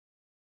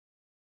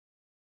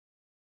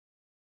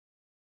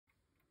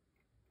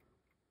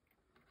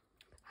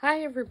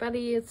Hi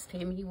everybody, it's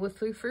Tammy with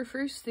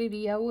Frou-frou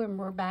Studio, and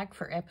we're back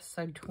for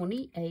episode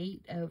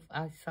 28 of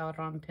I Saw It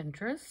on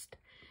Pinterest.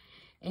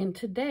 And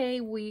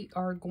today we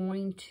are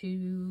going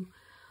to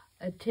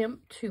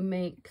attempt to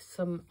make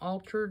some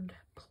altered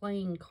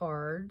playing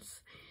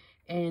cards.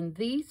 And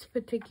these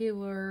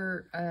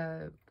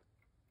particular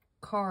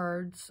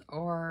cards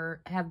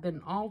have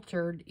been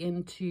altered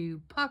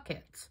into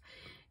pockets.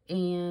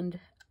 And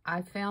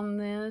I found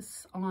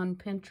this on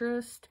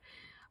Pinterest,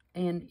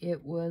 and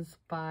it was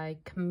by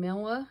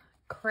Camilla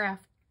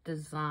Craft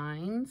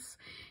Designs,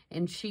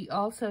 and she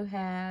also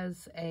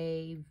has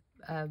a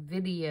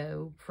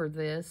video for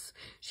this.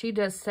 She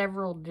does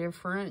several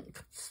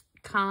different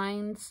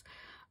kinds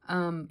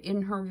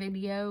in her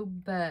video,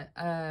 but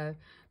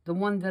the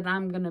one that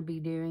I'm going to be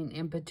doing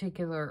in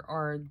particular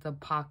are the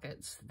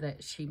pockets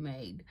that she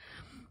made.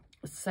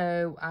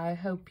 So I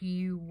hope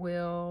you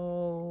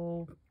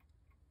will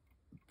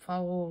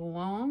follow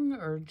along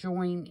or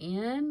join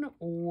in,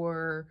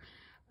 or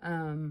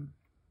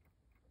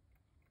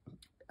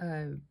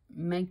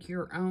make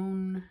your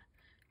own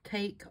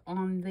take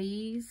on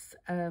these.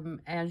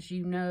 As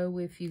you know,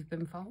 if you've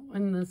been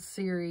following this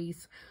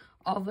series,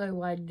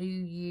 although I do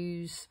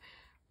use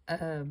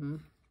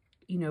Pinterest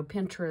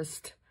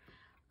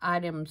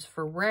items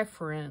for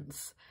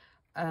reference,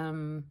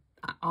 I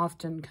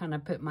often kind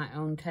of put my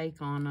own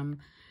take on them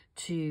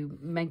to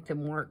make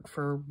them work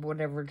for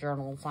whatever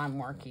journals I'm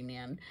working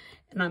in.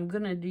 And I'm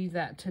going to do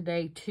that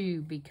today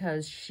too,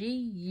 because she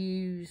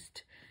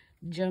used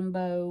the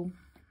jumbo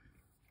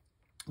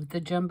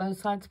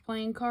size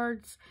playing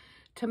cards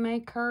to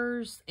make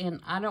hers, and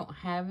I don't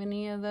have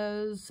any of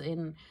those.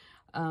 And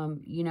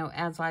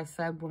as I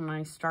said when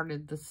I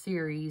started the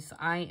series,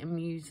 I am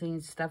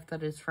using stuff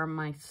that is from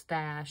my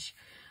stash.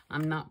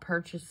 I'm not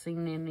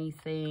purchasing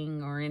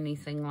anything or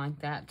anything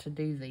like that to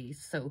do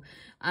these. So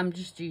I'm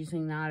just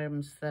using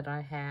items that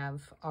I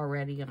have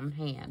already on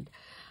hand.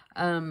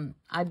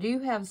 I do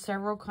have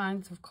several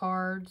kinds of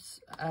cards.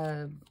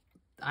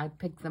 I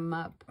pick them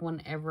up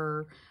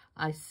whenever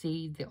I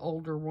see the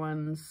older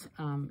ones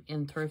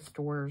in thrift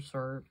stores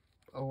or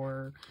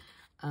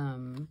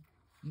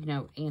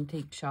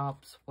antique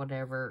shops,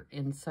 whatever.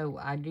 And so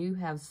I do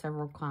have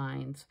several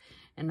kinds,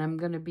 and I'm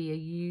going to be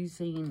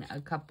using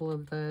a couple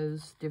of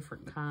those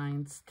different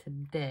kinds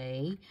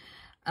today.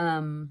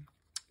 And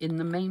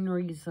the main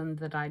reason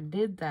that I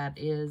did that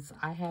is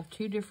I have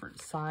two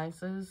different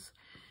sizes.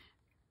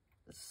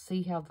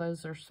 See how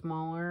those are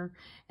smaller?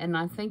 And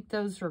I think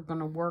those are going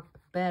to work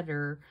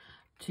better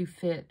to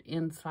fit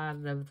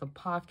inside of the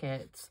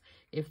pockets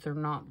if they're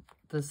not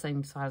the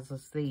same size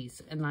as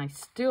these. And I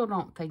still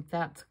don't think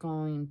that's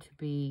going to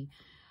be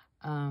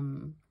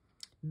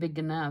big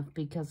enough,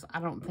 because I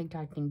don't think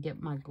I can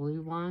get my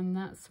glue line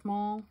that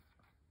small.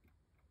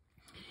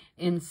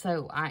 And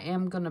so I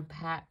am going to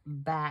pat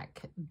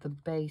back the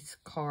base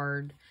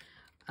card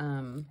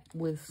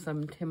with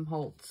some Tim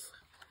Holtz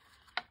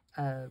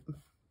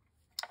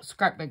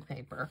scrapbook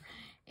paper.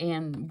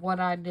 And what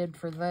I did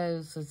for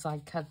those is I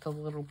cut the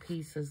little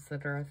pieces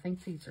that are, I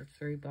think these are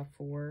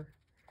 3x4.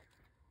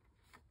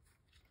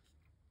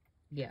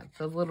 Yeah,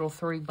 the little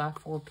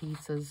 3x4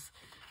 pieces,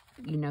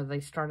 they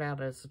start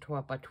out as a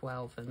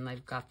 12x12, and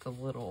they've got the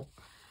little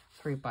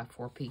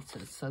 3x4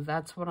 pieces. So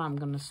that's what I'm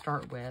going to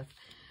start with,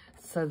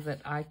 so that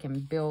I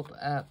can build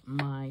up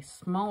my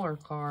smaller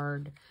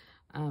card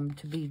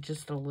to be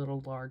just a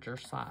little larger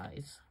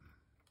size.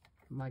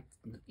 Like,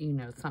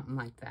 something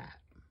like that.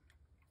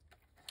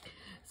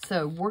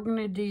 So we're going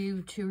to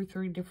do 2 or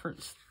 3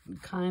 different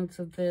kinds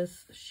of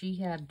this. She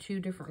had 2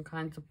 different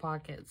kinds of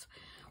pockets.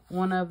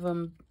 One of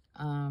them,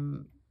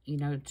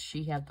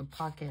 she had the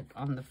pocket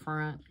on the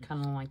front,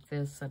 kind of like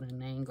this at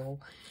an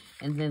angle.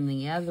 And then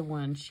the other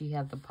one, she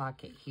had the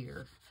pocket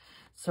here.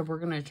 So we're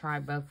going to try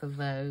both of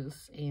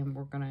those, and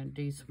we're going to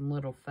do some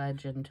little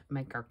fudging to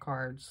make our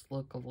cards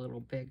look a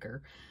little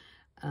bigger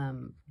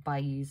by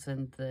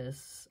using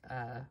these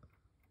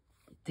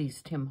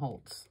Tim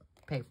Holtz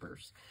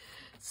papers.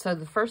 So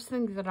the first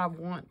thing that I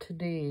want to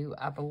do,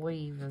 I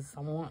believe, is I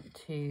want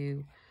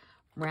to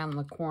round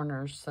the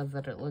corners so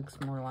that it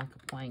looks more like a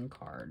playing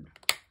card.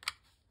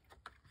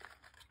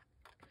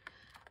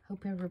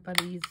 Hope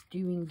everybody's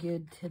doing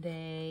good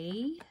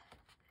today.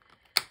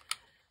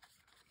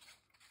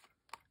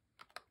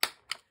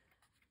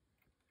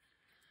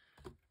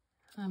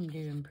 I'm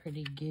doing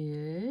pretty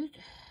good.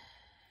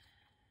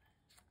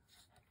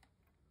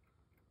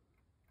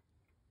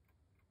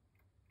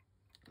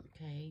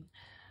 Okay.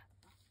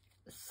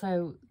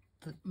 So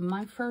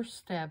my first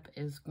step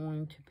is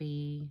going to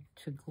be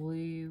to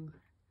glue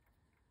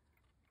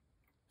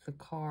the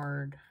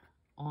card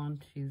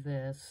onto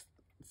this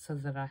so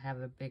that I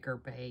have a bigger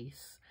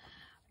base.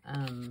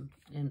 And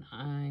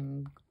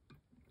I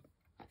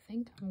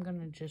think I'm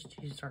going to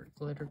just use our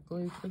glitter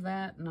glue for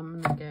that, and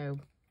I'm going to go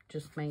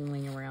just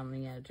mainly around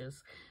the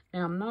edges.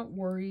 Now, I'm not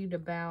worried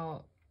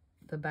about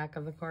the back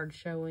of the card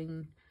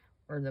showing,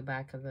 or the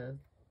back of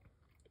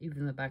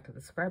even the back of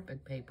the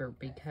scrapbook paper,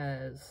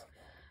 because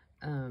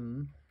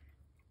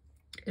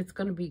it's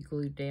going to be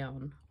glued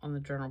down on the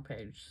journal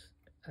page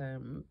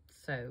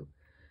So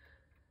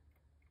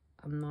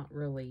I'm not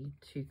really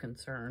too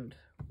concerned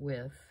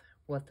with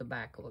what the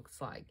back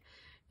looks like.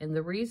 And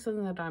the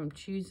reason that I'm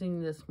choosing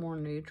this more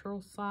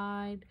neutral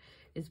side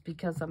is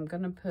because I'm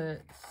going to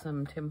put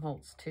some Tim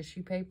Holtz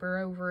tissue paper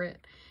over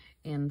it.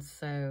 And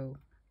so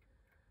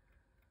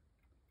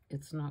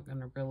it's not going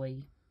to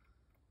really,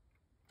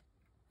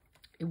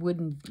 it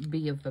wouldn't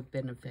be of a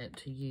benefit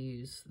to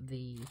use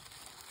the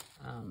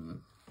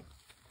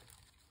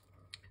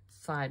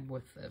side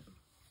with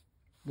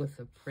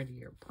a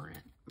prettier print.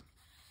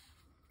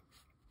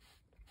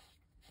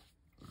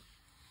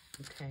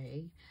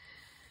 Okay,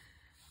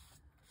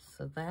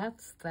 so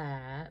that's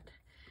that.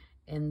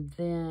 And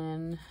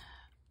then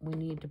we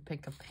need to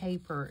pick a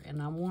paper,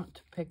 and I want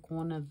to pick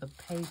one of the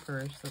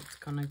papers that's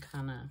going to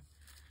kind of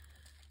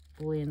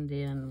blend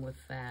in with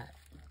that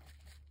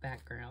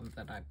background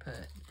that I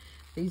put.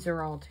 These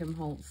are all Tim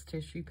Holtz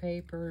tissue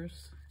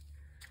papers.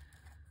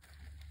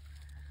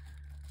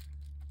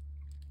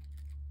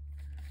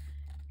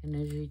 And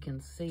as you can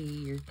see,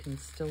 you can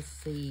still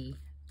see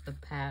the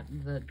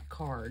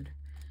card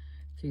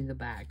through the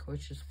back,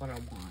 which is what I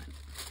want.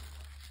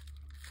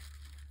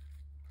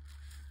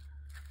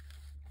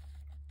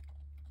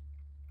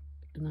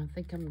 And I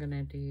think I'm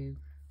gonna do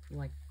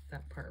like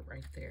that part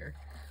right there,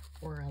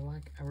 or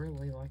I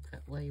really like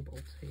that label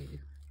too.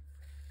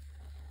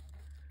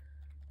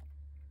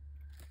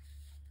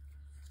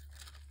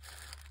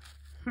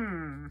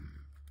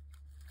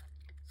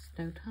 It's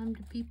no time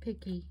to be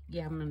picky.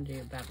 Yeah, I'm gonna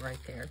do about right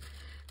there.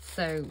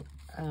 So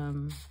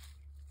I'm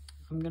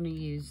gonna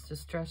use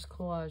Distress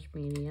Collage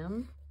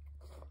Medium,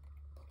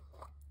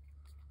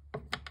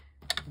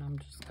 and I'm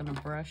just gonna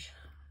brush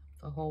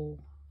the whole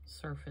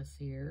surface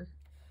here.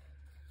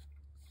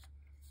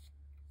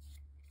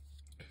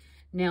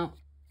 Now,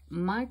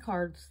 my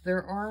cards,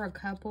 there are a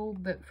couple,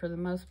 but for the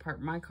most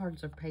part, my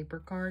cards are paper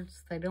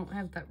cards. They don't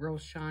have that real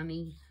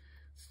shiny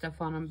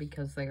stuff on them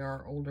because they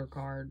are older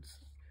cards.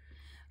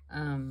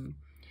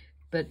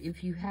 But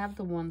if you have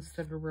the ones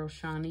that are real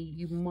shiny,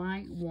 you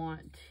might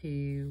want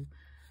to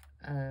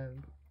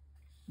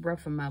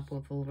rough them up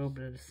with a little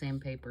bit of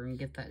sandpaper and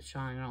get that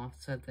shine off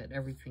so that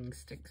everything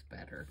sticks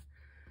better.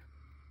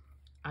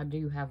 I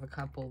do have a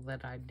couple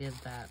that I did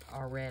that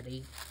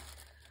already,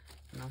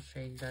 and I'll show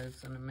you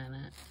those in a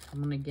minute. I'm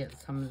going to get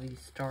some of these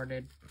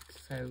started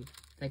so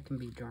they can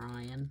be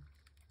drying.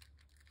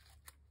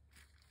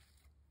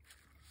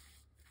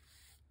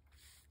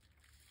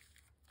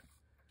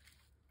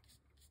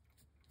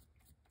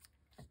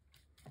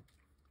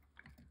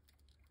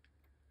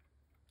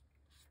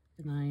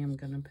 And I am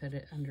going to put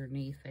it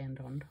underneath and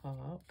on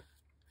top.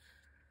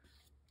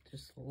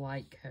 Just a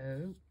light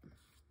coat.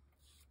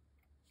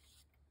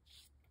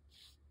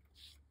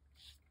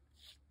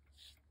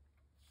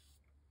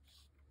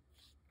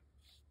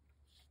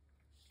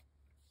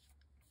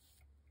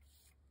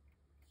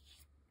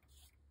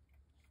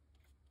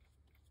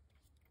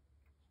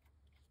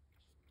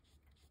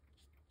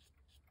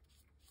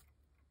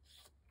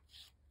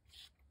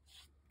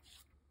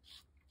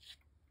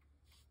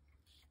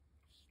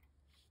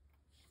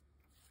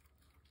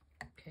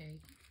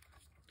 Okay.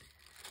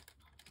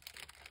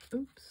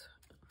 Oops.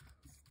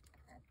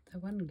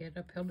 That wasn't good.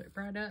 I peeled it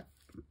right up.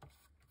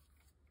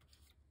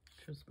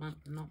 Which was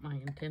not my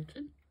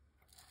intention.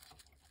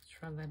 Let's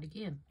try that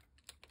again.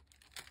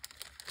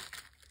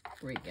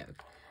 There we go.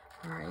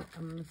 Alright,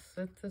 I'm going to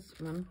set this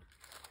one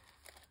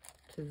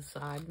to the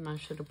side, and I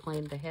should have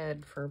planned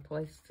ahead for a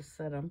place to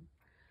set them.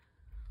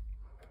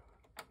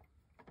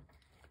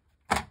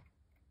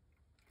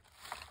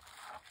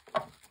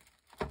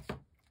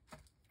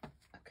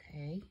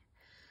 Okay,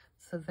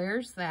 so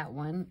there's that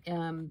one.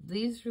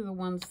 These are the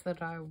ones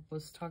that I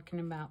was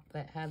talking about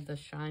that had the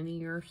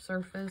shinier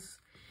surface,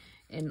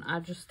 and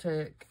I just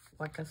took,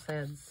 like I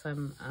said,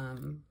 some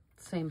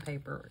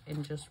sandpaper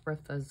and just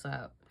roughed those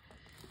up.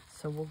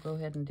 So we'll go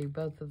ahead and do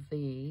both of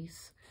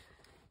these.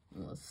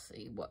 Let's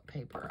see what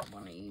paper I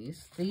want to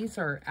use. These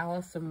are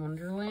Alice in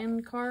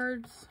Wonderland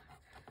cards.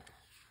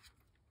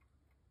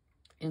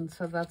 And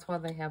so that's why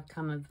they have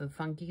kind of the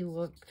funky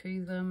look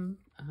to them.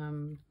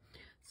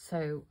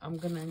 So I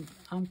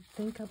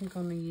think I'm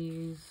gonna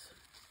use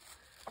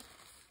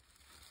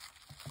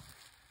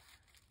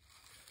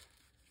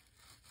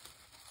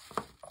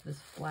this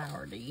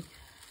flowery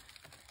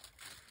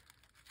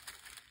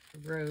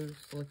rose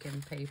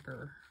looking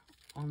paper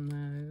on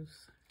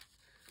those.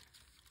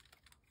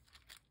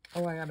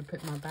 Oh, I gotta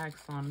put my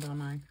bags on,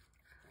 don't I?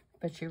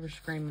 Bet you were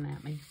screaming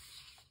at me.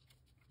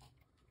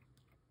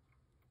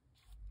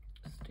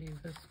 Let's do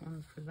this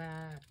one for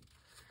that.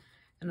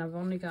 And I've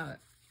only got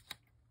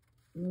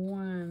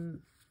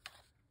one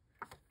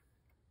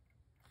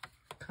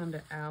kind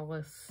of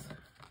Alice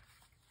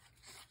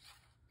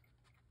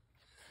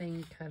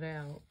thing cut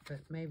out, but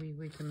maybe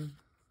we can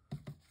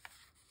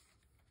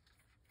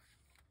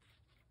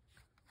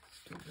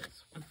do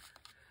this one.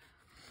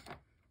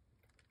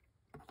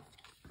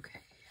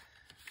 Okay,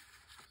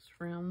 let's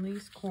round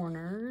these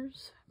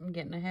corners. I'm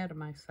getting ahead of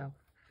myself.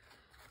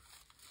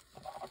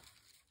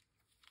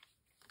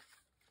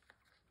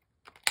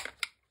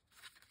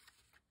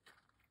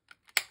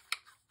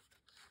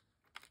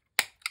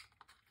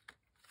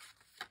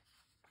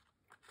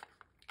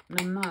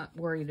 I'm not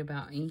worried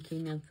about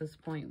inking at this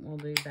point. We'll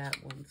do that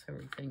once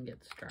everything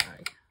gets dry.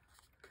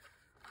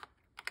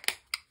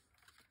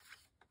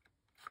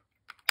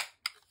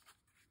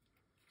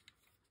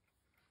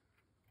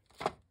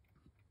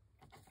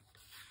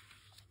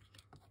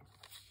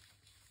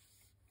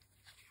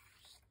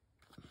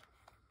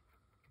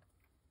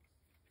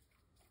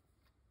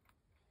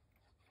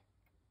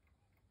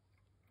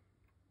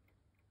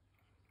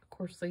 Of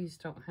course, these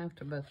don't have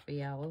to both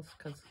be owls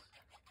because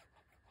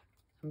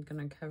I'm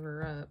going to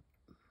cover up.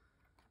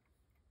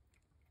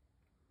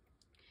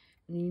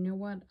 And you know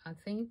what? I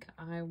think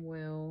I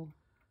will...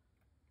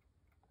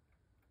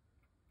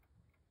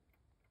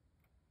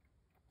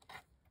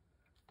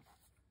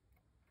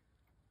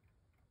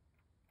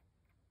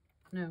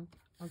 No,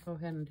 I'll go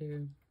ahead and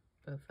do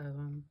both of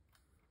them.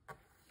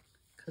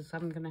 Because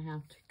I'm going to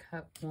have to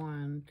cut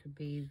one to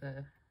be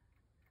the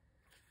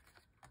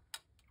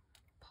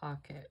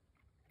pocket.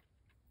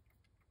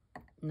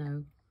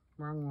 No,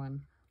 wrong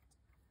one.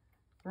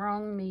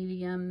 Wrong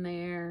medium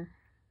there.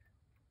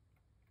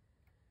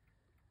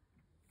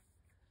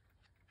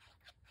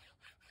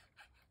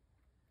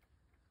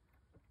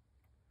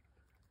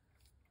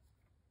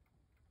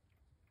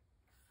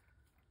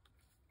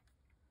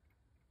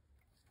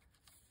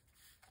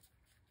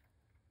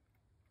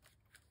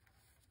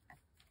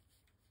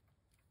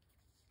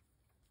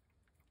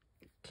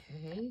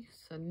 Okay,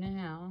 so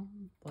now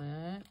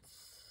let's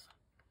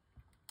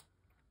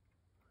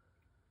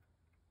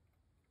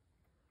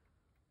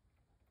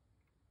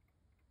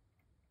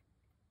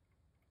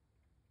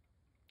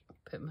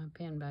put my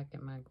pen back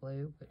in my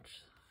glue,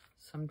 which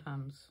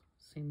sometimes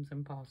seems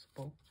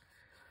impossible.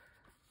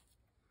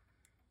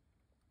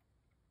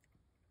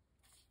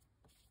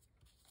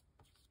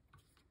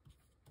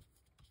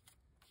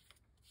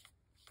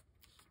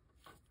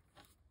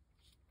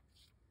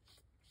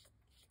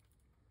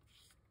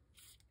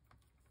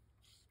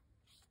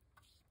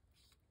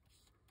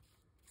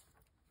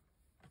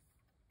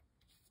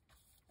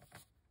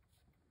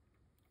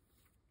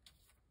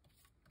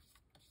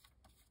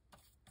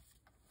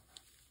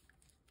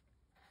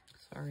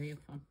 Sorry if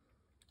I'm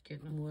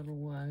getting a little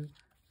low.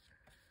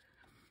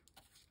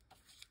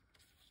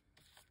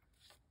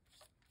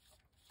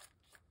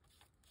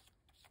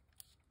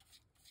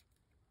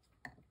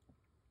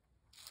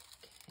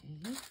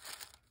 Okay.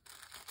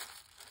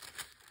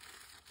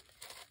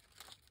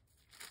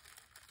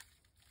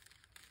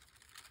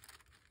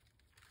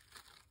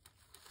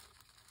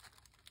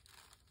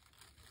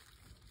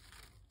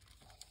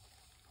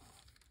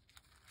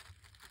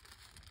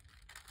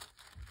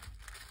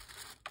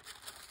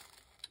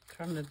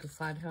 Trying to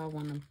decide how I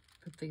want to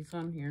put these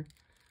on here.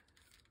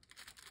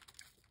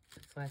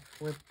 It's like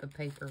flip the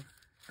paper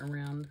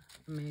around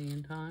a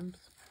million times.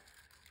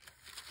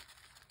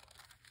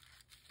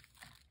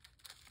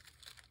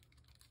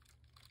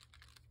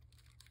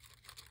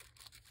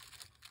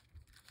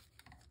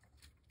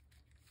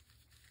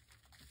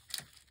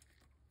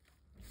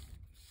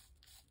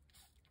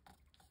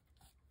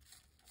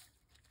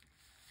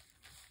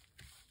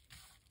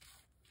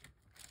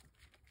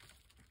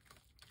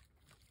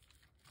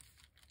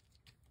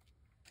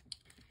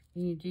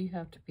 You do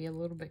have to be a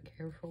little bit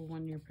careful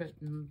when you're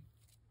putting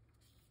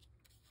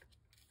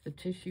the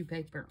tissue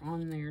paper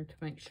on there to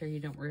make sure you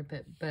don't rip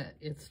it, but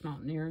it's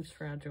not near as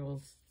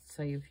fragile as,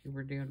 say, if you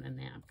were doing a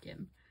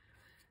napkin.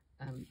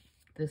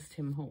 This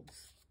Tim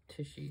Holtz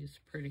tissue is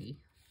pretty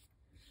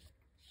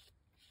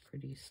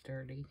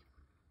sturdy.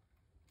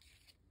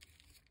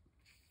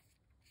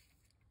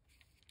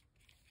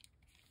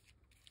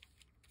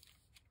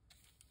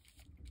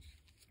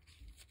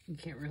 You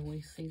can't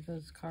really see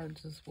those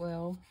cards as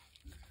well.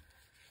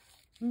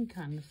 You can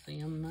kind of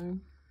see them though.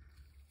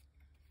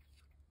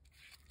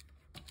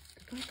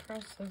 Did I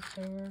cross those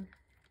over?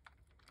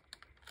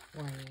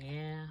 Well,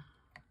 yeah.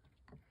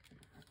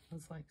 I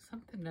was like,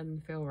 something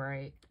doesn't feel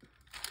right.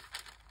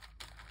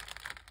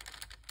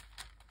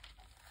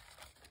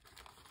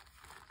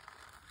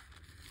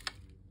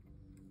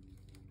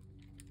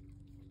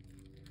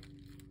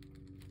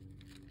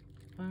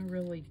 I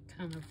really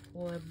kind of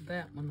flubbed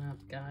that one up,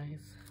 guys.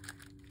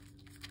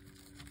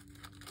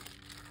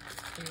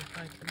 Let's see if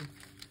I can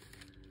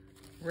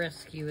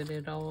rescue it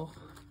at all.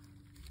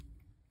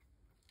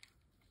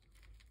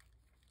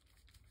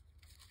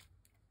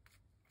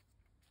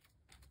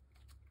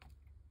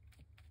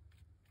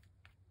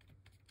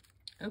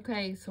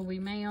 Okay, so we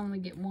may only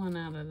get one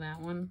out of that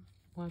one.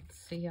 Let's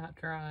see how it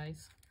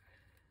dries.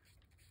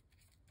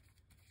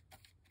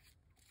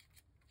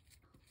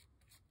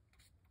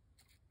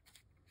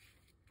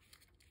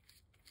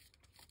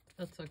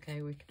 That's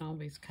okay, we can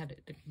always cut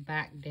it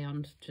back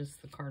down to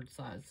just the card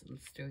size and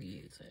still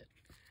use it.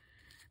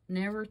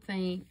 Never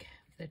think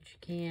that you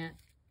can't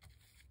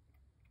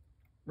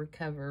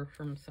recover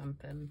from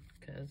something,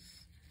 because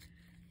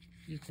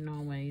you can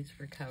always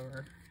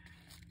recover.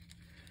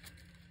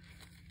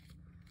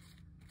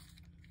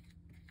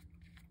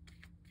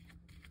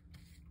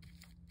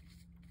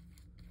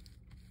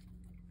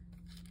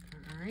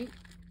 Alright.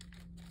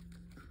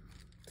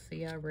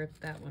 See, I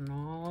ripped that one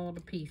all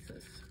to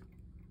pieces.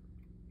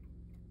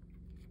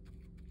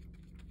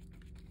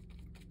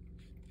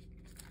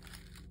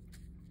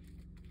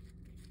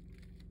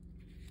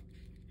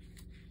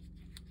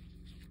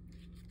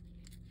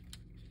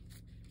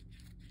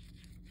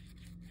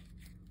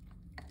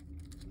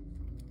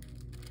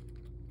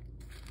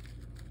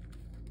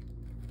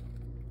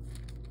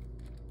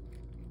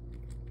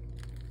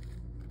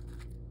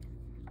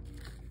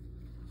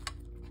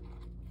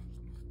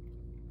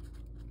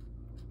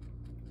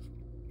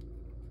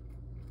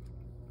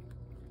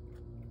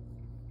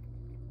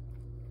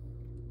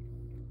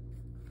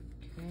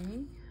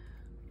 Okay.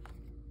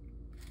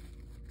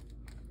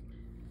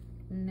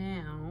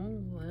 Now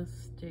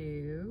let's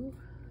do,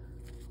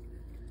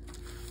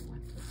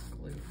 let this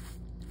glue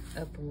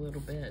up a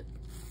little bit,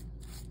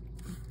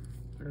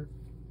 or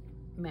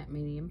matte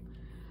medium.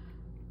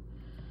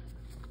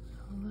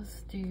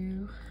 Let's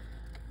do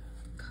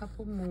a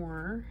couple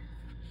more.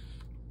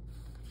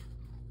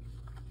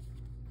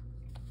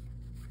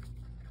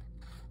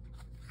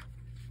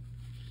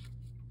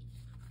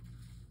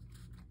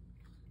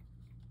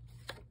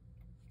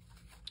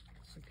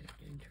 It's a good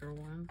ginger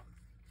one.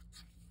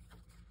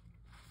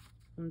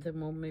 And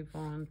then we'll move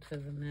on to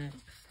the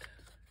next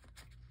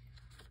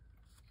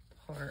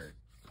part.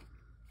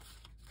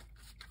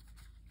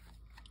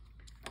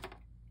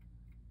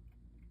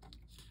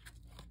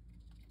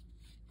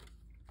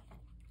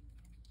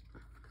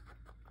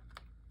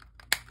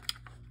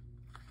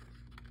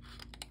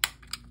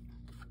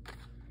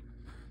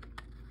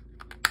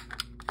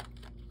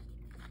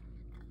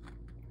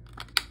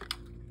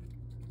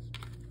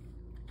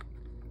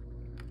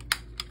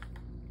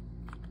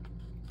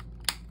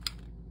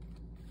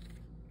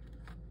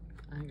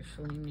 I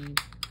actually need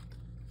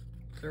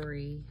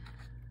 3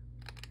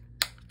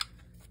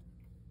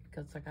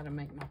 because I gotta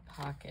make my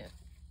pocket.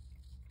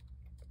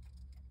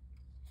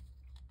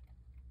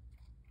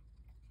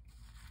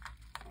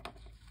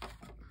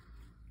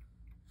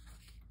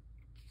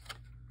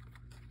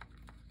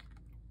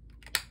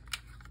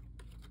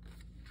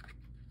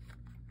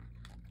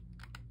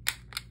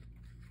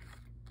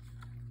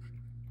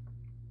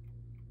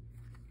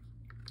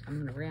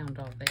 I'm gonna round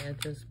off the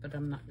edges, but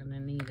I'm not gonna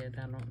need it,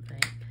 I don't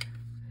think.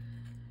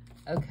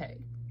 Okay,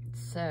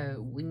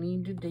 so we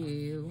need to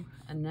do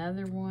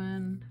another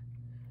one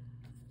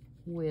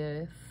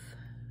with,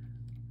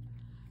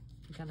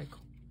 we got a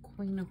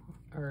queen of,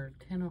 or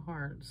 10 of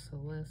hearts, so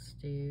let's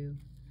do,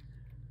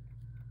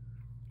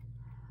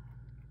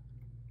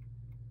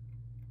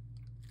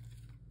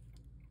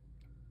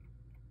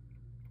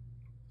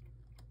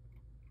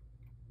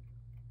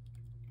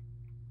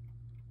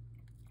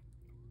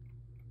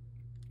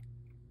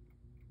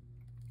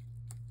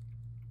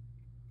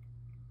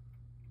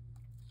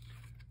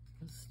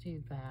 let's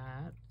do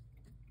that.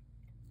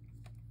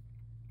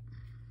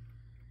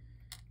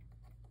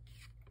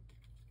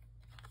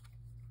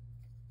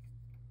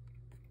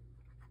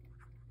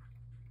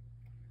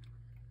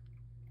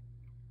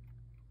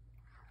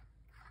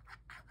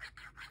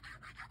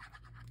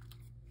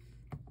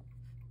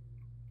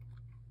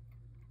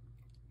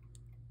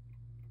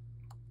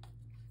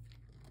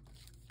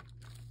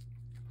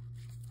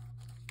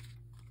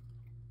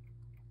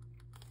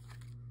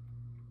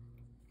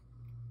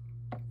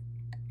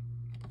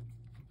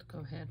 Go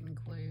ahead and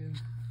glue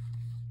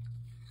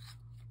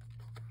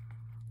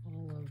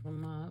all of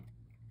them up.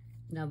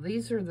 Now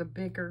these are the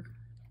bigger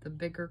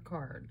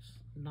cards,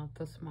 not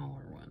the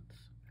smaller ones.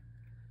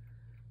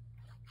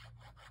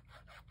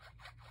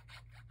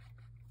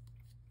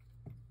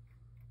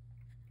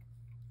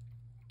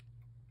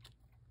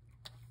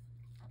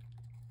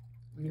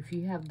 And if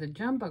you have the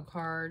jumbo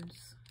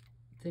cards,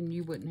 then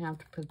you wouldn't have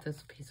to put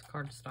this piece of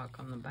cardstock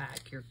on the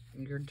back.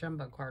 Your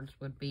jumbo cards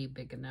would be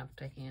big enough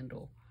to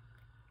handle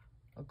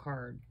a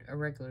card, a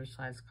regular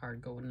size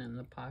card going in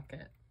the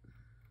pocket.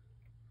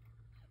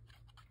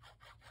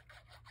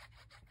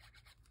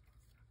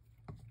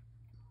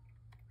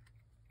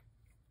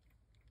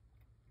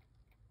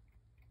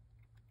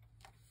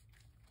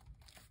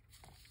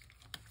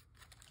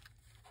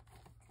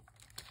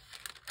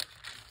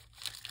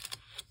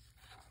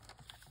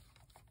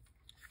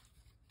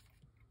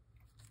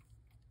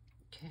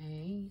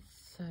 Okay,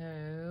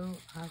 so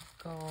I've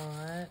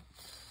got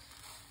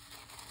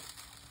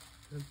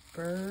the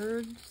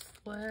birds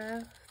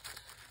left.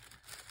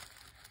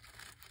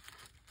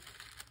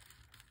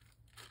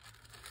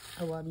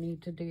 Oh, I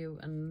need to do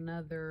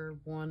another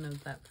one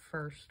of that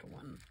first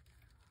one.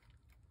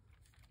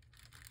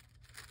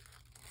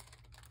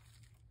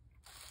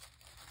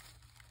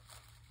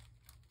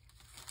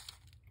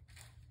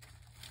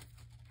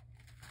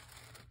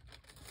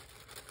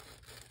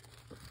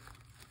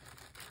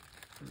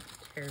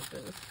 Tear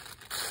this.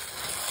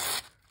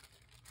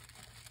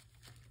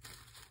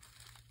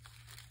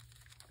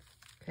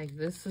 Okay,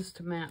 this is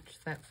to match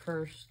that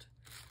first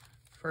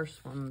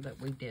one that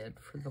we did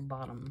for the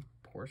bottom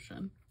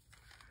portion.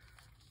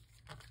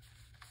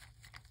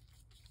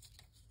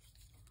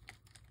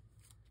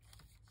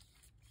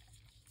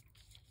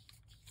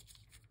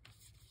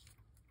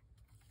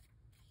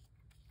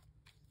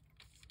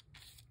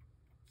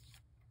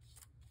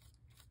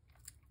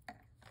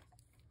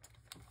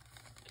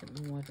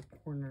 Getting away the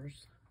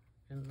corners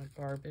and the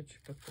garbage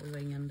before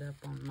they end up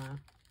on my,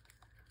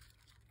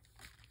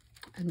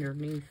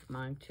 underneath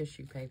my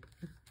tissue paper.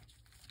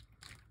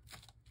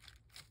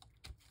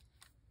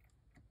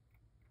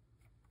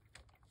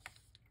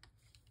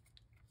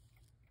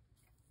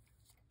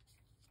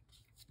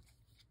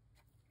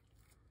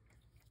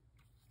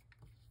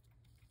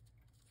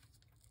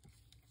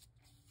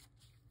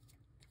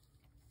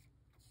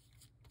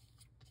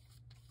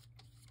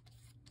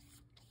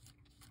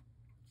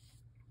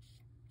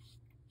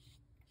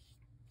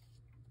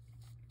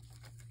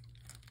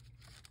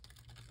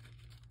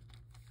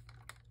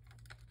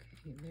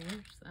 Okay,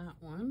 there's that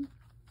one.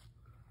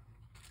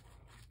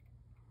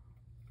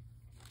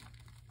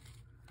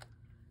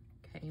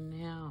 Okay,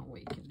 now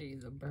we can do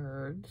the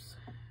birds.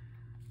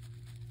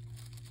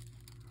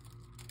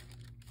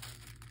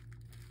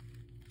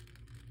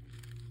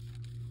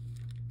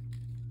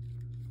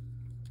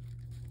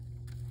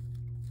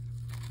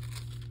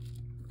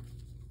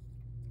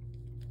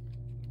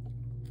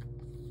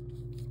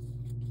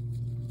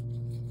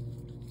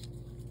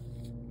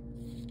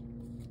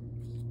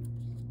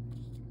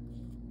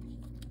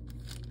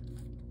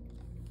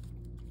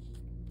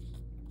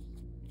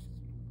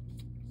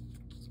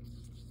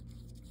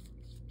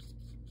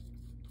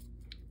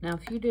 Now,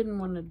 if you didn't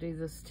want to do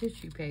this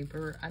tissue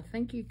paper, I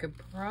think you could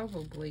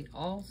probably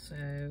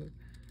also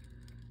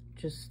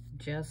just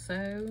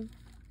gesso,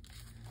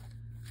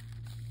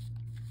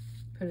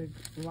 cut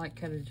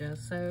a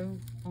gesso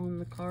on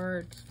the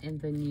cards, and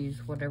then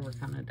use whatever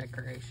kind of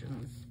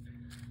decorations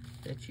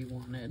that you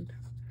wanted.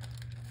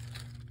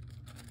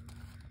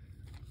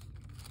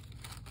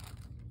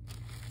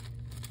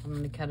 I'm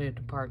going to cut it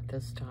apart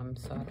this time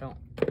so I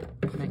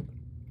don't make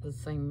the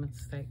same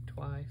mistake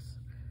twice.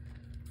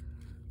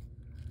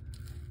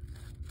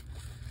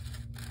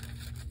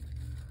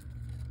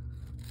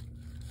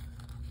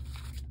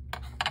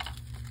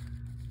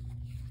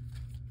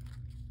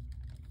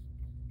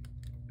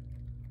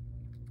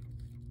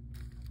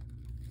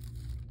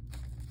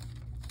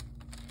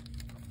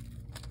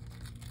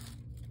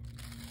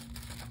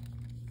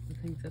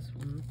 I think this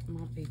one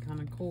might be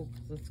kind of cool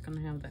because it's going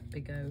to have that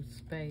big old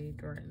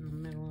spade right in the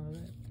middle of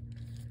it.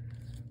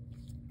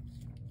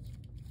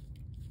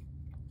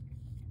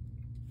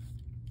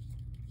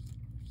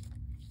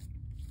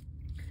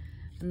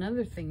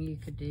 Another thing you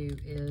could do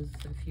is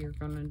if you're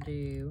going to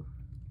do,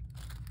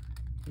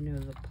 you know,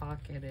 the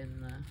pocket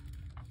in the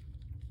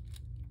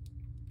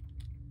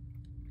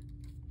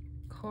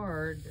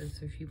card,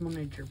 is if you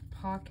wanted your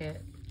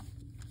pocket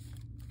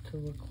to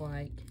look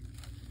like,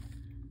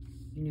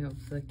 you know,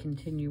 the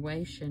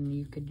continuation,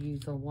 you could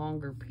use a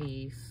longer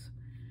piece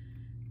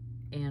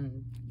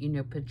and, you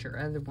know, put your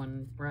other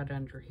one right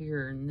under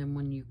here, and then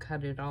when you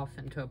cut it off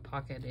into a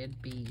pocket,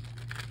 it'd be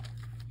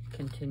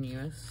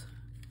continuous.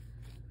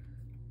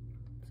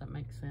 Does that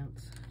make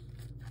sense?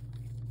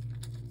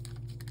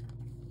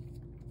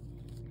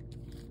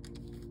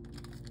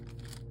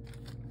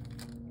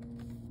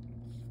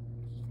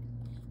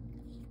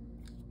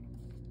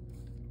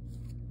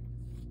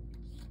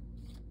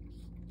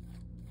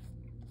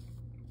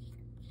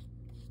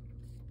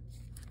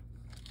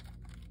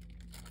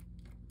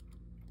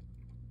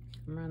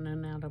 I'm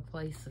running out of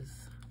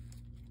places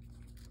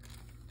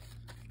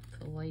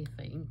to lay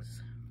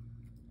things.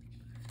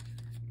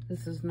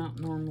 This is not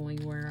normally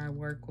where I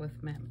work with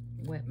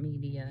wet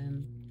media,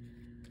 and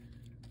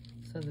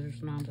so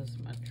there's not as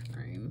much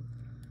room.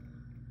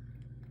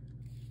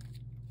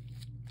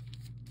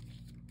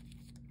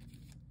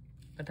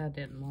 But I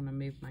didn't want to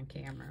move my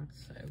camera,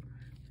 so,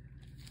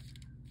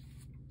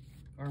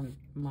 or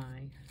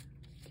my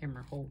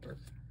camera holder,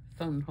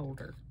 phone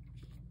holder.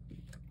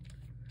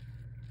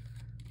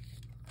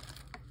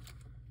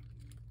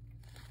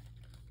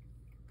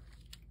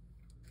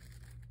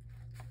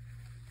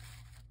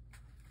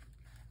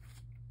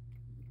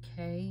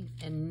 Okay,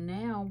 and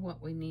now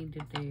what we need to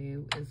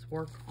do is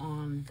work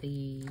on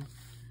the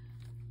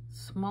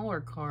smaller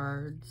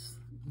cards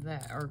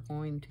that are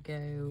going to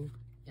go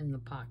in the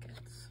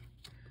pockets.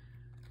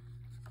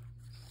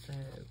 So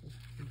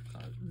we've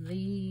got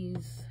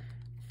these,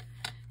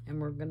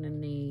 and we're going to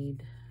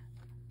need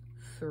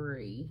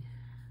 3.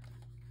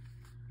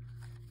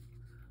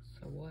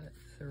 So what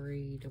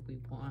 3 do we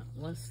want?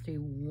 Let's do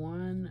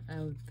one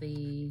of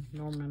the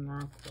Norman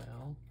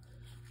Rockwell.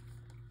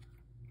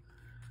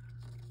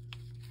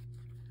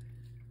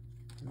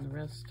 And the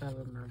rest of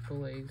them are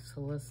blue,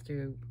 so let's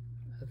do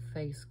a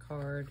face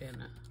card and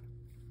a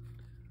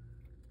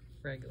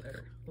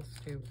regular. Let's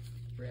do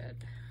red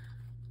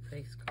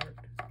face card.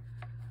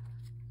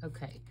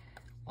 Okay,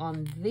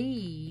 on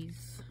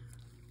these,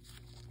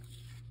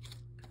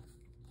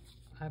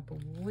 I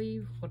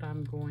believe what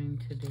I'm going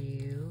to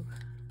do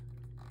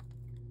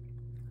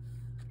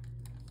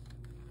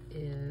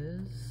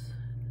is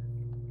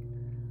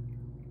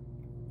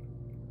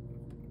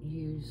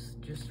use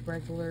just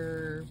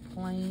regular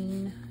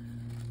plain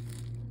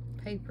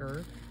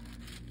paper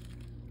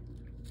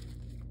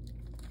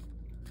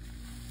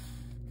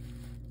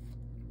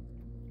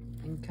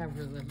and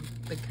cover them,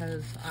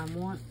 because I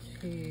want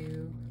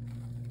to,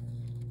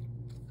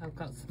 I've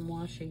got some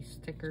washi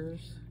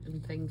stickers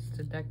and things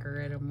to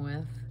decorate them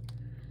with.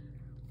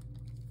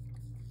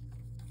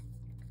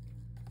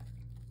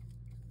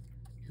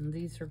 And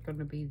these are going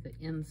to be the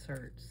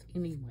inserts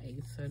anyway,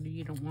 so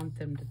you don't want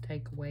them to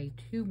take away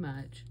too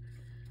much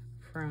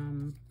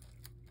from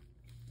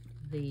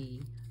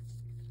the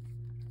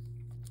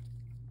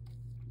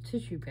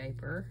tissue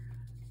paper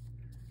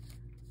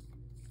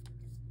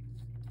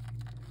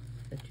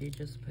that you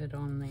just put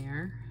on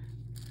there.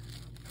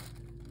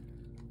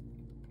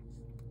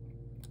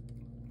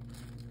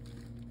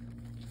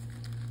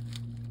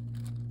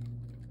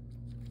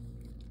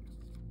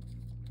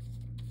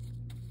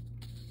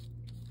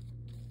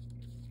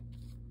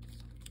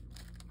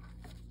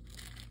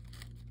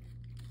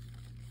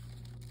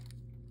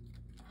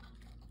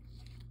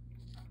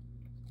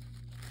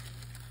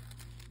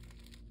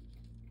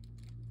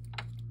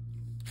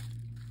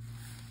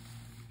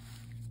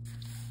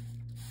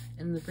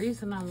 And the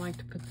reason I like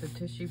to put the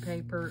tissue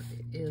paper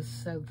is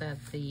so that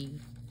the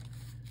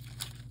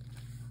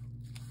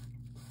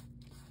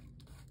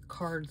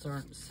cards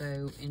aren't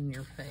so in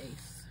your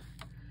face.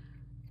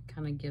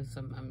 Kind of gives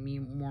them a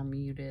more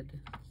muted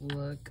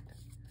look.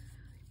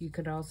 You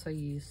could also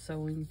use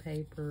sewing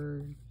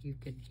paper. You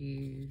could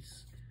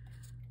use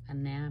a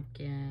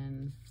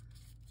napkin.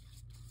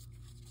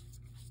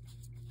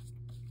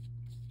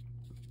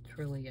 It's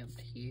really up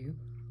to you.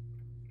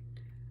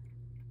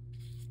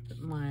 But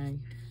my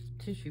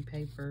tissue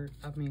paper,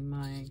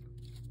 my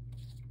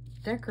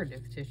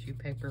decorative tissue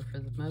paper for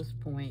the most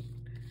point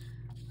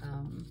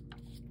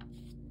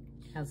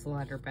has a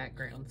lighter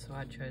background, so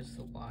I chose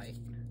the white.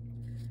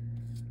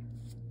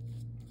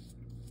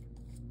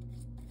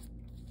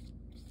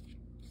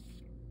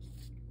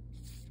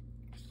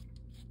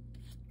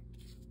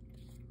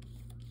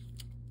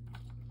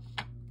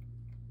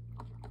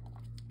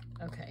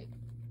 Okay.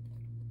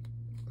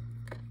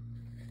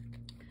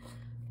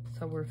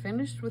 So we're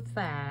finished with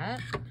that,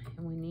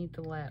 and we need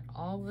to let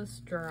all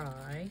this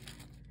dry.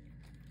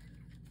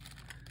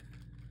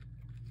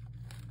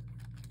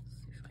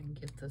 See if I can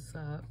get this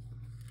up.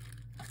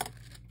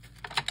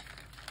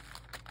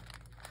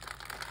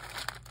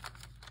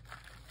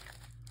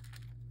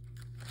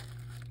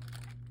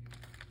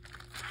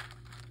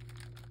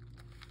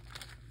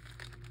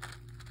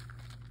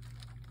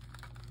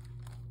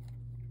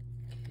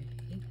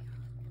 Okay.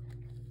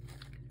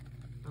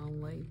 I'll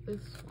lay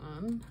this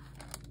one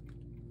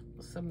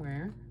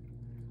somewhere.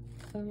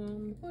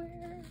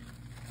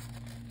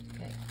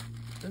 Okay,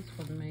 this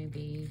one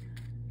maybe,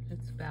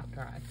 it's about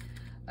dry.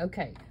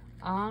 Okay,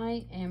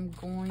 I am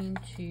going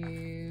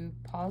to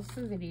pause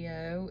the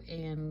video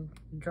and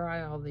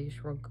dry all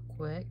these real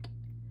quick,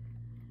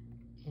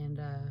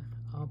 and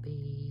I'll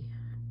be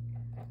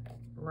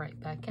right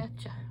back at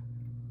you.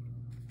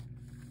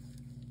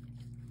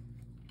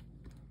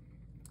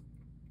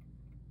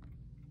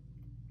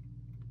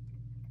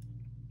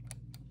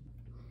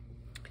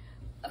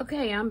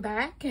 Okay, I'm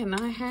back, and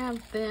I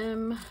have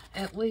them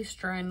at least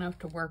dry enough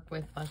to work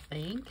with, I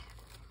think.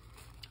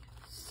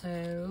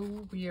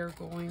 So we are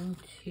going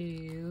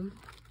to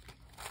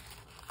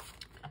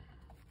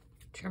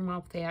trim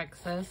off the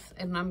excess,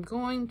 and I'm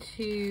going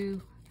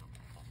to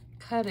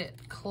cut it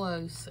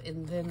close,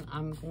 and then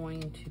I'm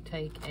going to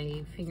take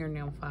a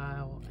fingernail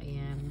file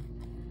and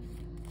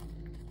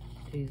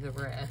do the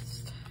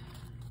rest.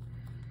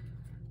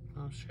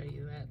 I'll show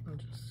you that in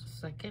just a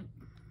second.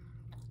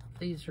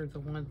 These are the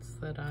ones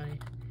that I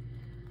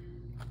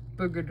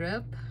boogered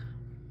up.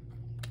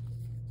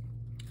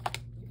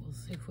 We'll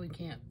see if we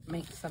can't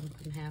make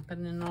something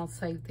happen, and I'll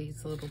save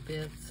these little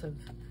bits of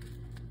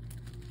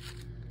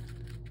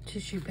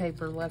tissue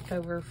paper left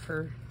over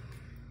for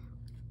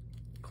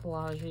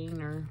collaging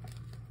or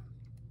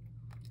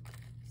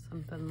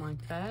something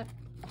like that.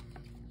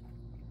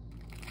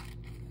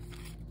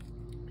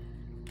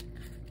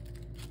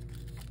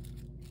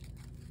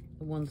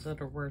 The ones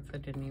that are worth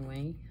it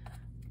anyway.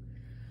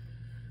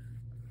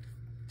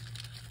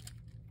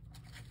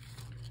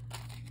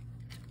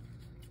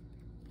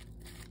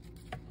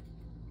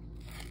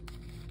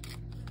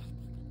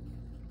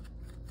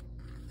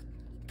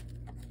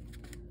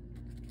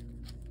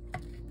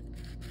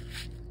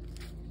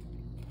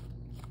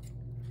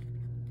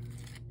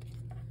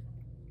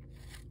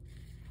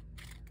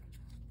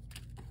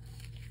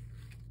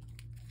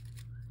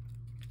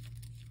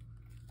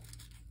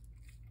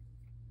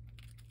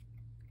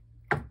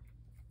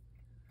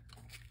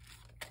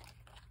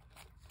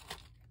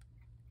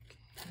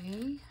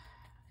 Okay.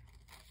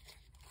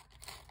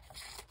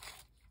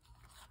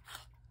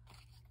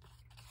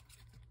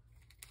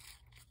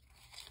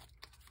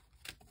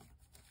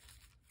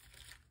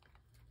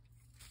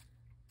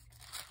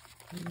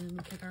 And then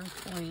get our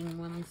plain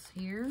ones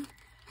here.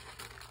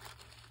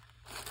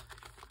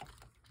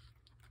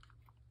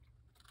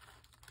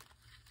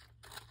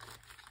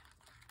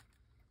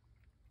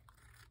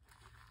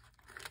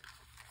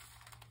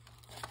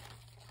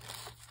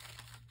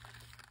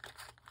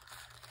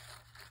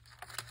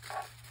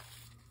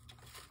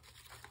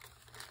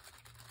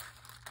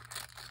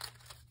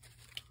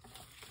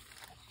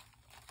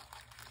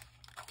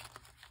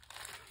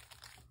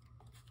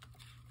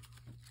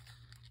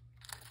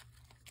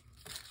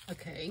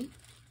 Okay,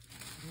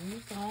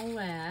 here's all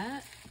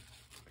that.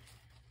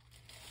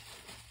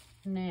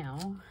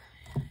 Now,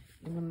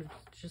 you want to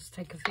just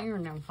take a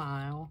fingernail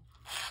file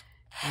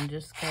and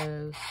just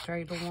go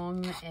straight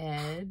along the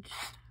edge.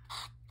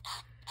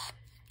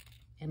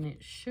 And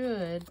it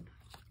should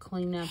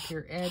clean up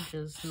your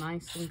edges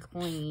nice and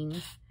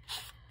clean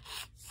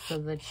so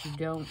that you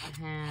don't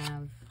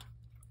have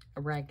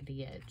a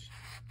raggedy edge.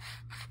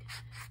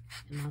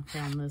 And I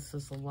found this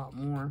is a lot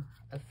more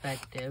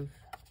effective.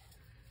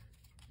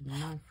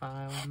 My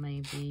file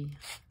may be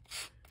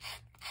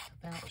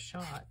about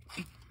shot.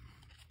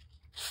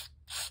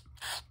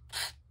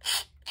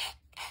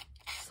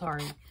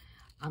 Sorry,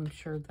 I'm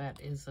sure that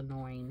is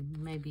annoying.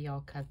 Maybe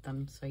I'll cut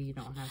them so you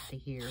don't have to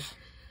hear.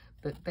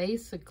 But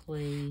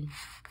basically,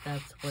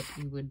 that's what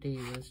you would do,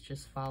 is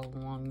just follow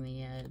along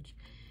the edge.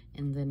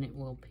 and then it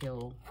will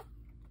peel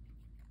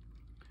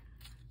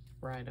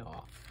right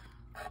off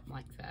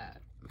like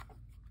that.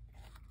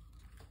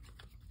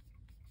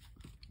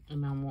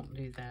 And I won't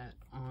do that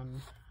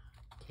on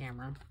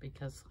camera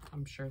because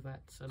I'm sure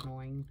that's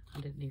annoying.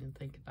 I didn't even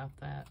think about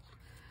that.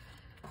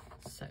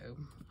 So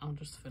I'll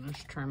just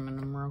finish trimming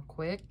them real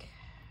quick.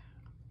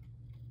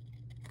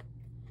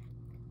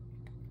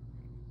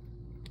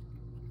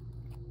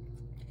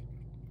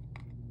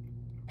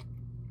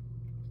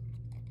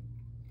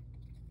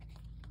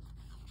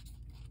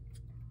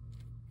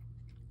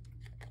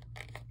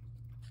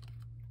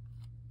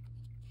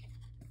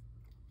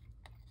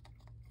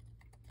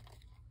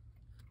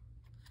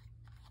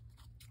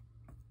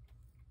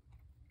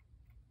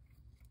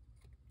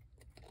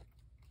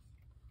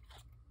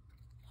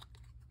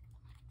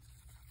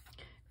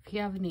 If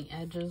you have any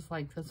edges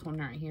like this one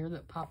right here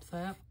that pops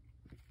up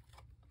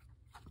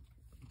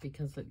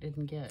because it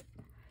didn't get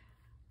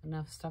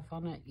enough stuff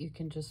on it, you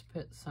can just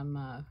put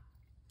some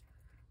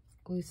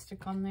glue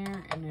stick on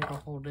there and it'll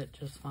hold it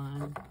just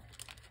fine.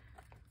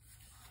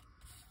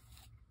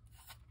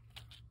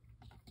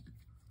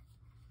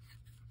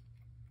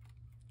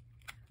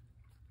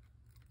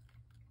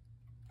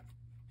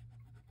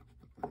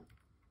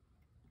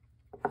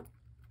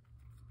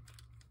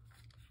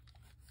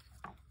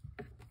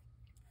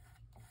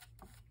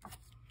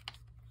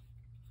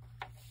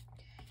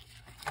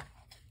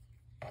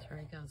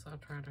 Sorry guys, I'll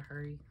try to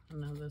hurry. I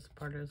know this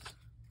part is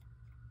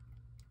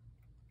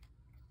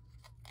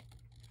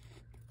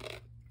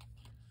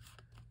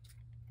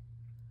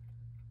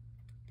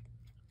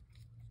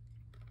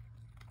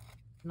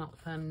not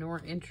fun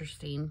nor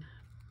interesting.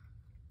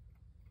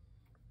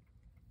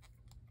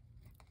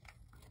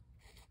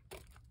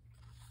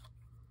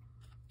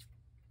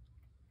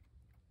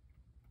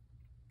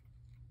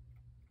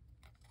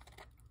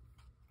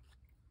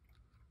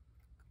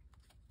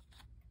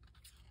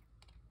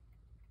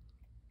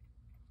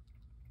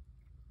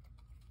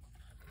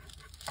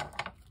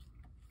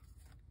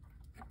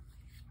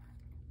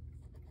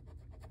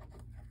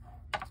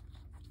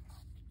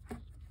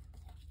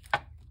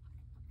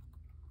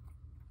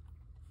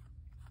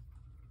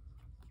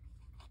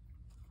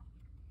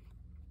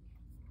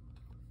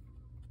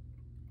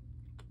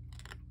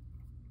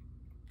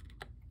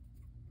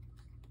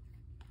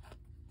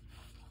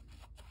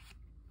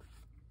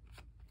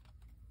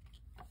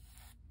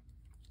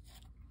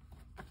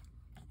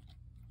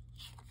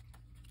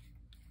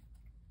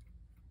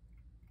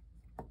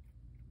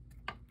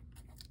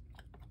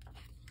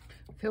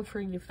 Feel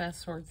free to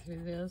fast forward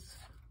through this.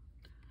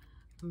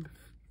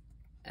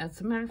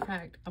 As a matter of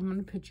fact, I'm going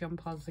to put you on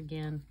pause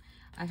again.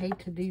 I hate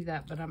to do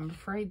that, but I'm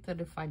afraid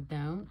that if I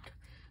don't,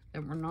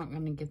 that we're not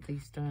going to get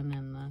these done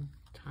in the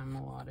time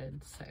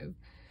allotted. So,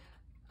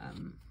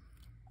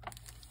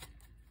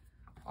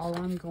 all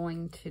I'm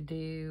going to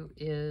do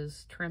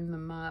is trim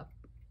them up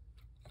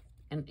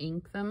and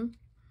ink them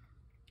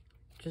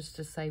just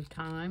to save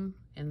time,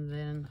 and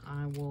then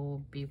I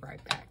will be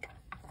right back.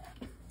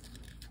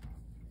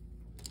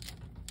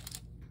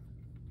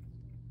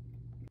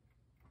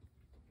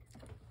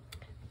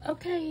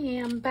 Okay,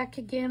 I'm back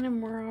again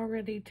and we're all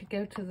ready to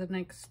go to the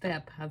next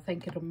step. I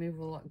think it'll move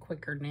a lot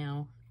quicker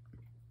now.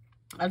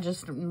 I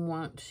just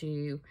want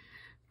to,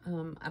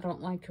 I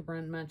don't like to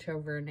run much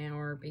over an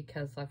hour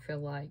because I feel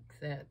like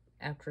that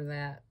after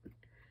that,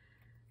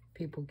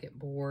 people get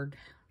bored.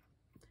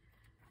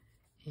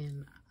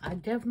 And I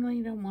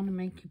definitely don't want to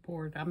make you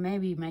bored. I may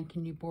be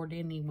making you bored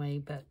anyway,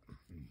 but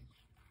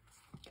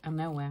I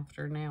know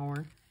after an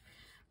hour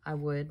I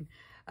would.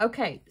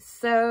 Okay,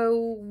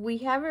 so we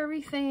have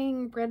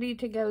everything ready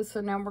to go.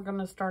 So now we're going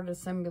to start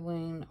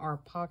assembling our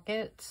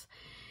pockets.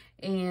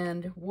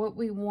 And what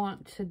we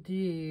want to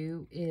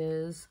do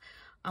is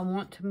I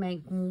want to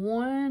make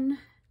one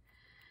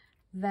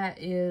that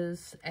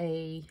is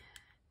a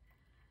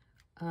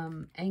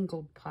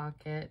angled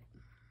pocket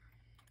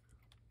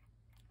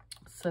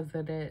so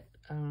that it,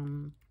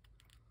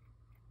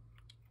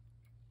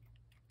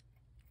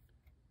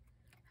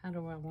 how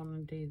do I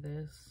want to do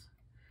this?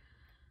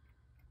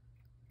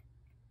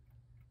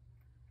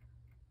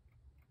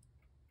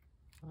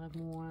 I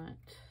want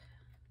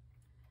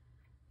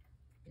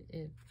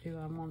it, do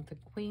I want the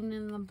queen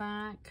in the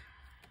back,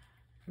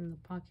 in the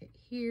pocket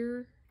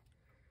here?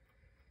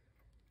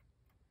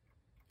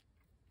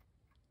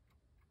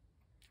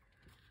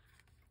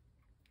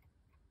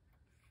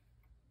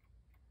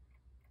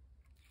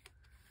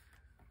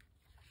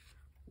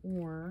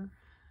 Or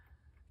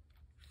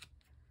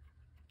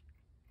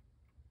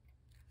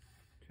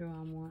do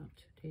I want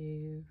to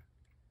do,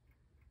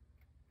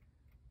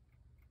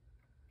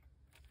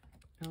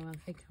 no, I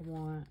think I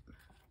want,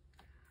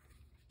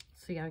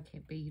 see, I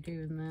can't be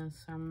doing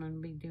this. I'm going to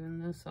be doing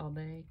this all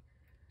day.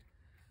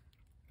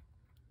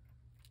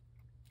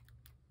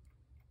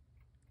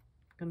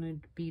 I'm going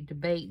to be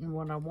debating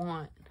what I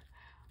want.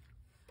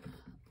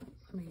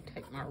 Let me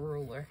take my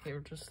ruler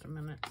here just a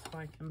minute so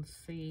I can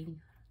see.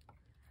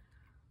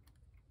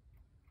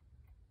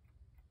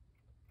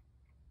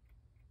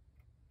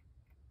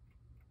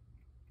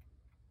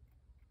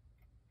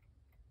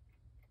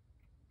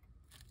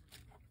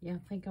 Yeah, I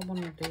think I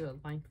want to do it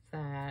like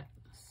that.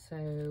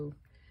 So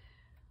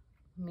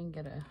let me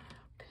get a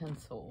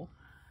pencil.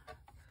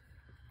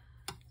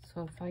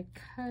 So if I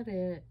cut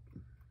it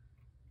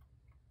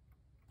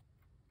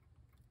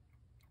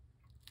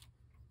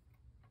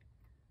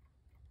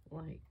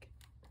like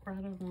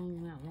right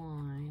along that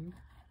line,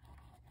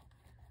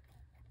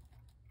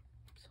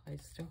 so I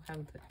still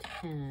have the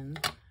 10.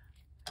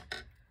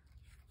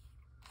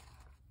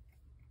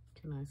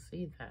 Can I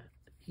see that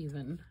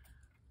even?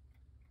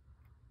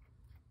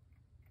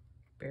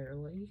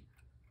 Barely.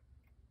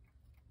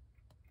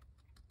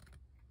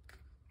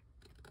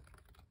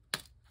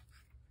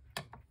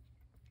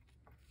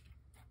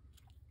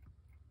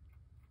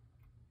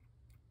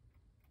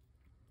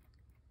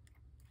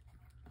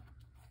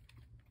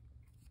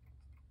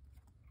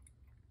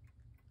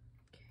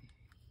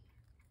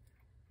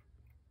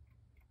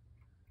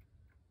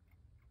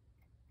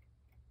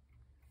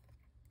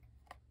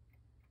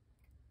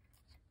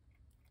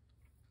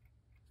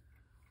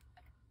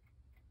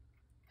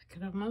 I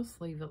could almost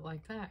leave it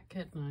like that,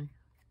 couldn't I?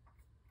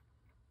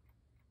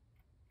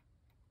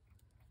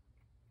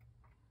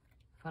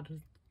 If I'd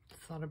have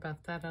thought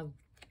about that, I'd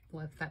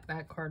left that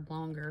back card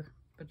longer,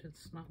 but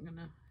it's not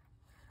gonna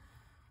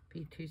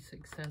be too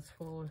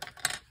successful.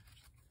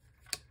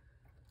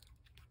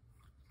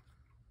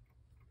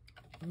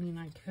 I mean,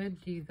 I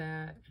could do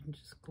that and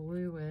just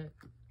glue it.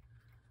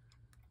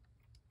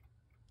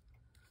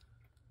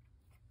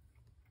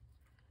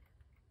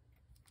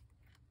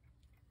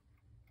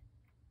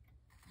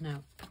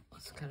 No,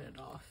 let's cut it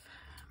off.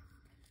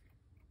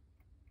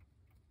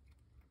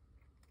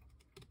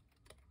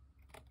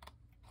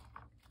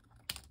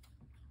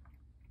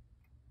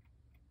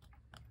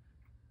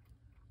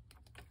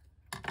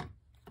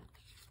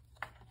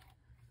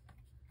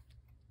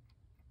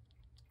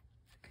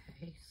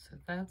 Okay, so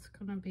that's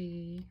gonna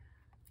be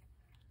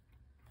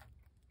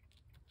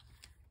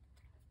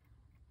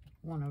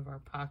one of our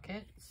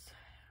pockets.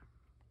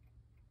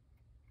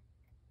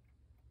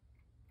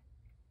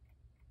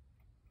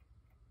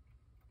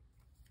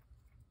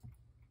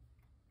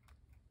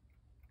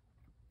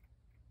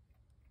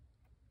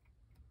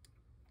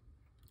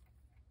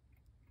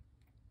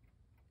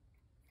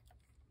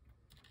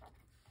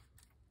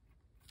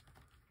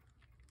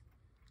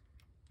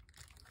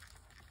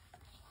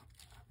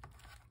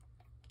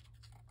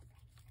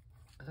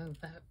 Oh,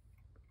 that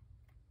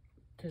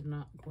did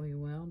not glue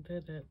well,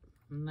 did it?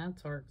 And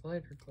that's our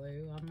glitter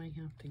glue. I may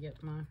have to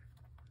get my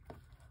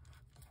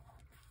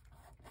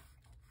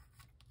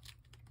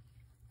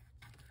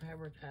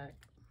Fabri-Tac.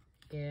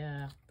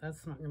 Yeah,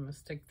 that's not going to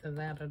stick to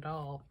that at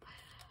all.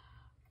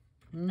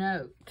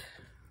 Note,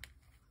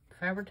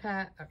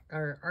 Fabri-Tac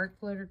or art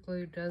glitter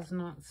glue does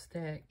not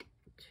stick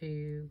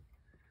to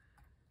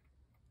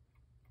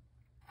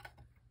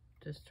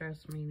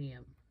Distress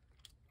Medium.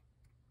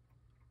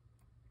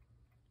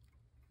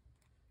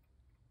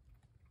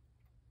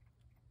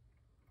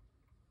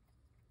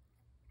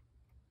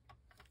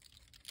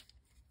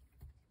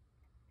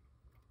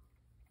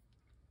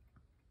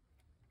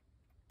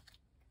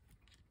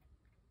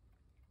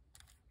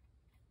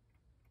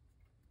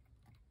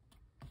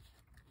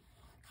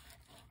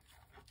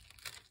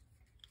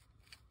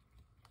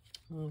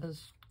 Well,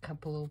 there's a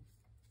couple of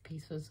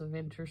pieces of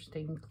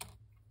interesting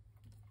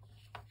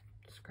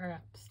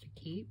scraps to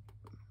keep.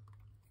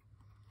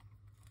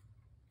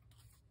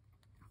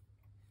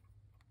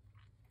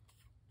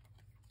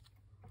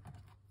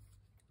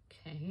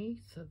 Okay,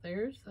 so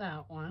there's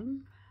that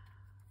one.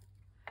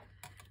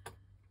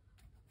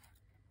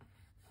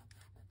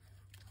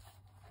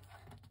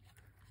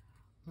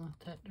 Let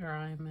that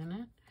dry a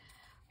minute.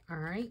 All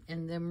right,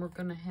 and then we're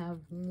gonna have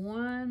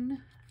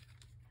one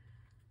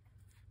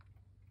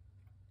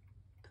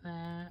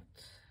that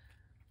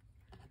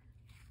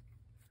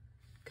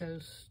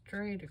goes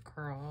straight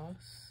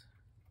across.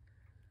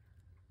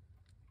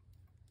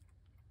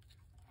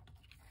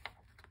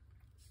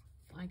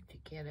 I'd like to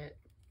get it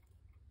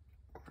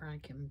where I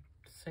can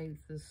save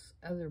this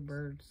other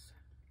bird's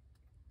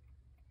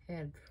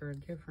head for a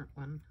different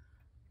one.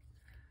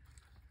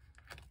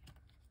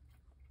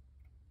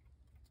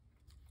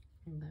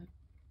 And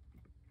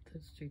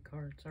those two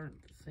cards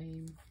aren't the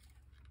same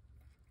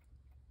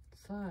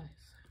size.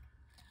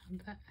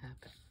 How'd that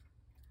happen?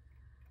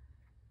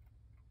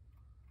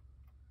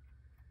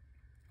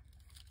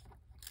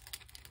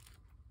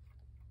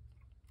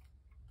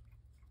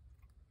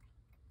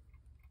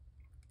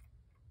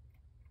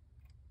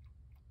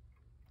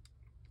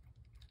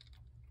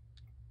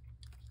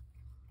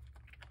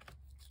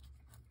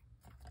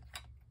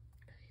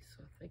 Okay,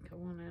 so I think I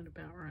want it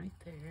about right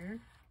there.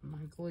 My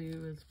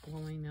glue is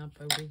blowing up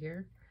over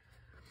here.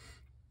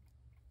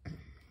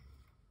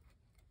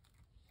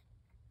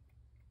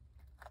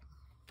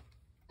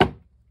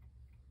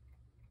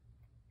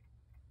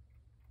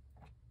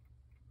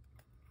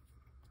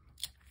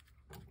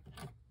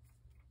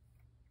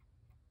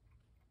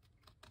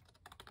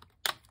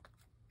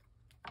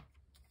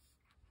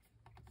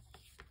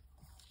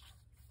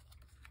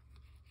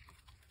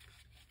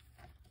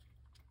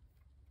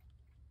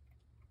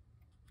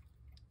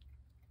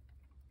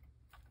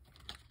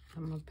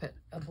 I'm going to put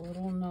a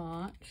little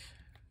notch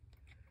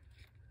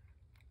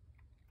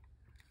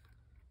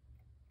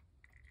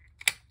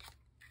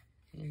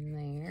in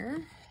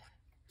there.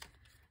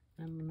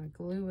 I'm going to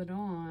glue it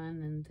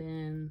on and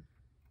then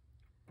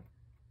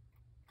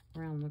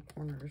around the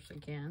corners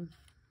again.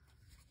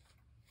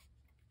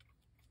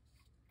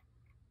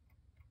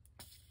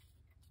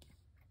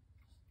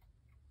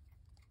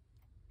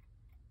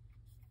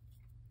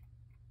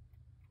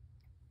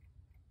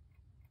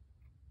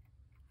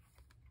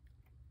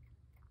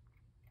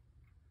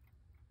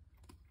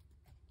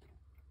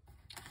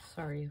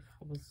 Sorry if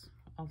I was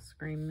off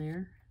screen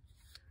there.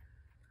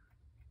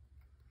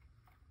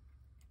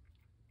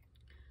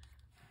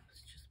 I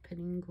was just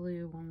putting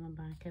glue on the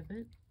back of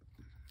it.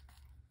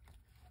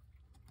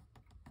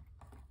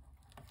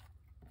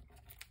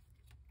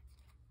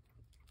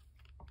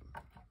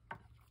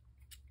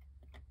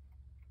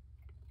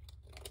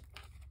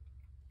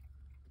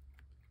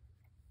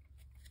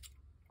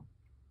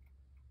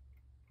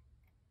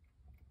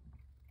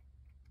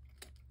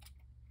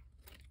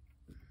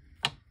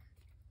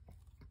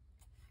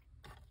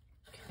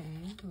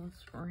 Okay,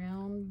 let's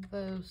round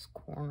those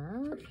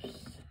corners.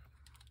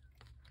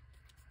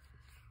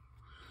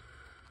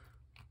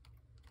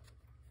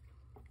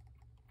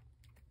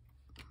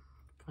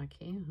 If I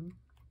can.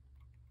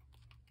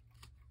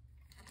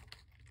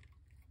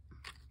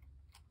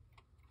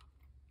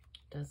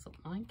 Doesn't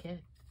like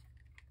it.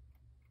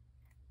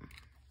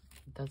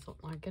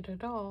 Doesn't like it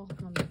at all.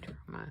 Let me try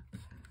my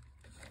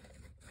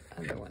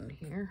other one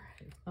here.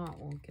 If not,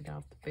 we'll get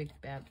out the big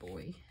bad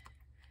boy.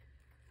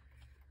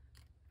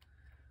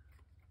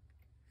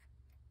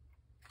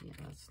 Yeah,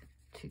 that's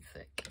too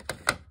thick.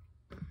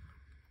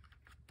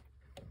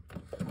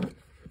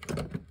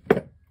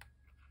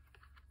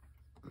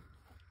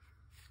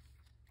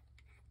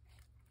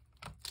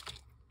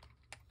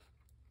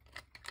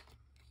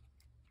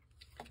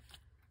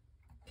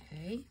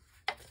 Okay,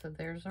 so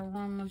there's our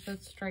one with the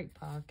straight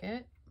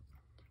pocket.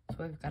 So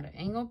we've got an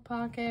angled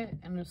pocket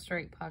and a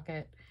straight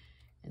pocket.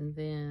 And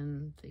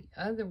then the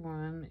other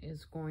one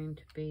is going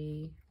to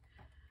be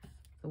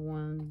the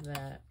one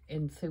that,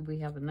 and so we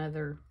have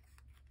another,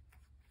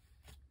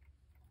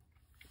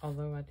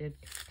 although I did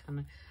kind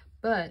of,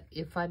 but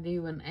if I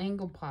do an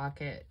angle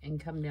pocket and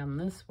come down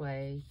this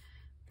way,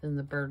 then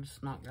the bird's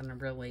not going to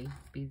really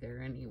be there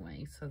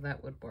anyway, so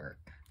that would work.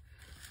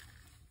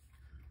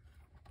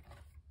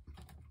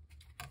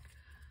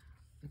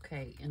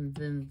 Okay, and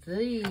then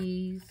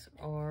these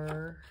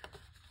are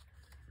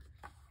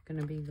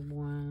going to be the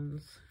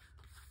ones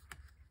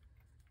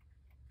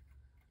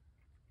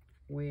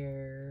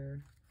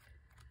where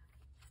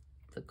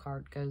the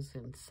card goes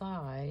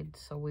inside,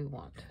 so we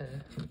want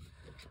to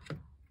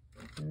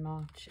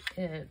notch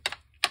it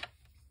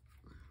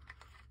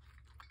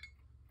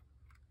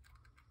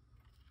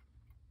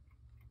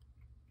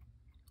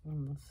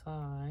on the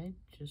side,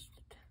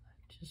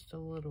 just a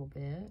little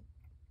bit.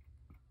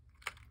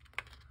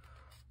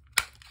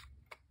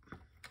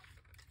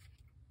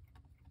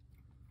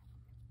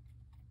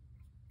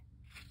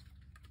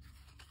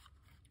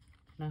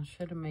 And I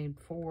should have made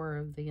 4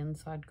 of the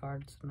inside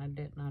cards, and I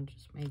didn't. I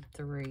just made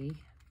 3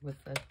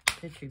 with the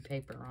tissue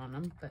paper on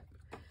them, but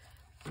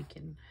we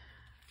can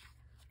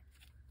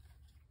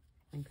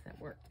make that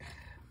work.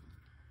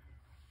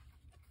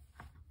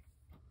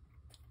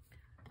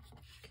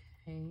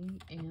 Okay,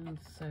 and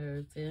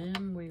so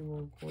then we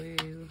will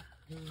glue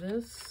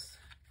this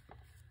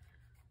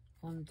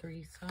on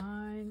 3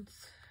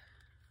 sides.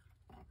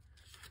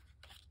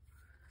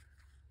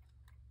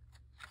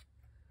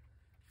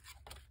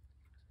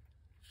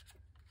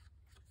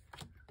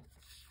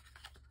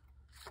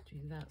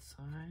 Do that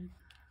side.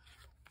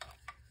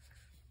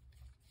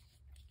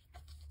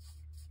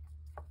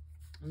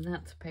 And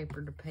that's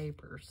paper to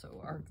paper,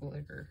 so our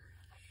glitter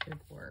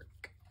should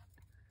work.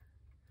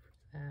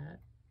 That.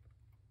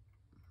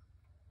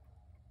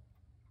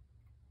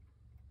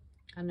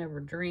 I never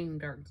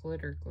dreamed our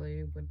glitter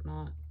glue would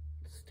not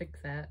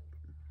stick that.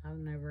 I've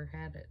never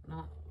had it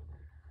not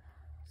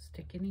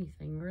stick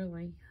anything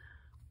really,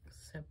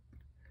 except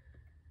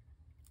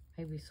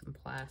maybe some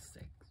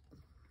plastic.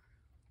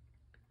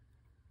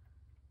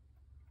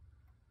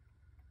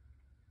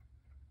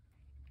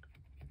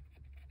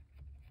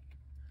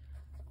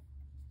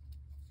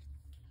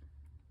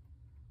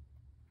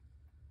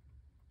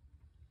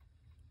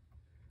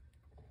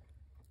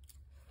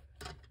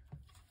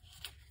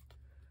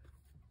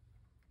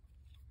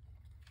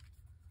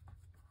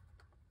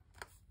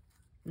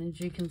 And as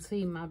you can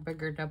see, my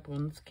bigger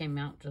ones came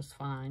out just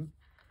fine.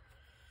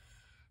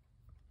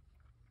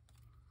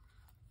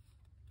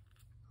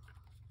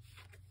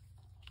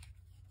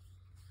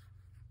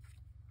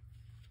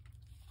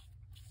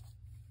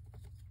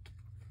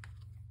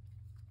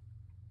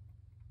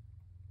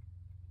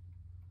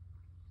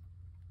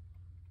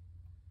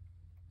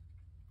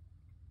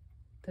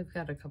 They've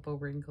got a couple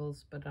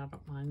wrinkles, but I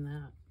don't mind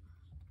that.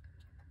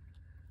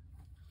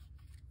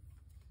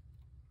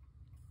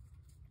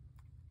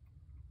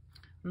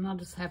 I'm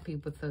not as happy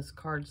with those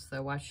cards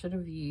though. I should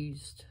have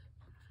used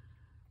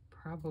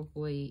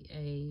probably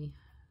a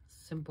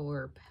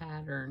simpler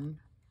pattern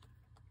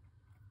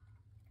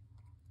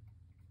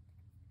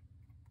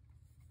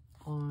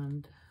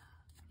on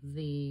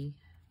the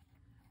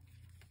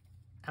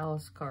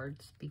Alice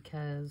cards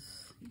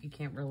because you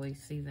can't really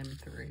see them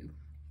through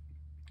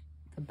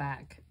the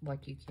back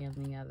like you can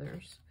the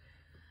others.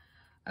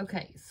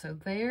 Okay, so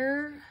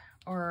there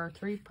are our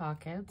 3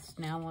 pockets.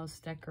 Now let's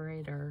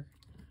decorate our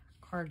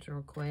cards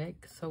real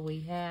quick. So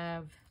we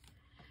have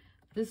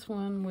this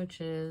one, which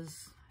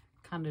is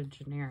kind of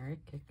generic.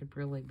 It could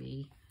really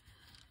be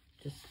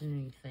just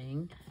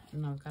anything.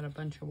 And I've got a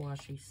bunch of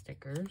washi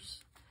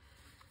stickers.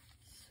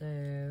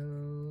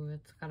 So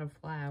it's got a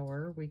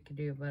flower. We could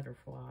do a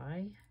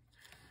butterfly.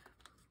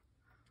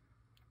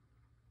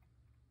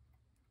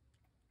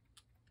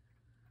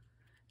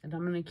 And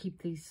I'm going to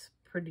keep these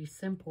pretty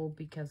simple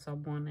because I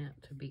want it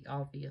to be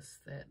obvious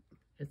that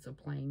it's a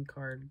playing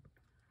card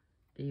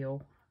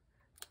deal.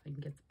 I can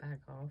get the back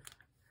off.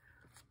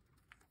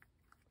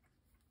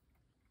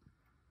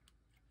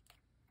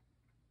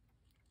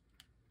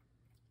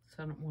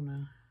 So I don't want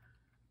to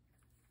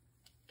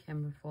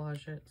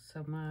camouflage it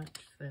so much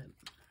that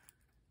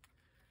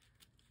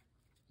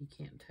you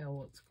can't tell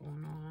what's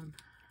going on.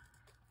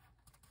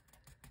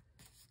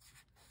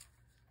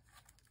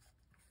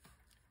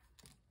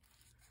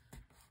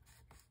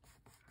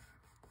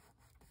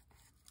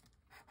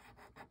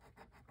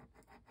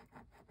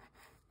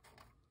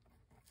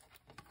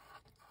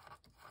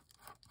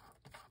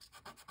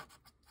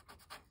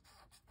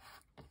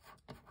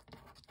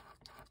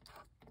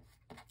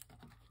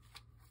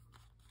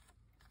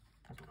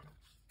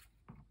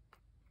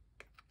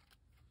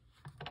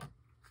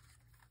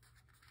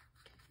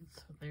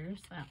 So there's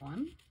that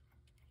one.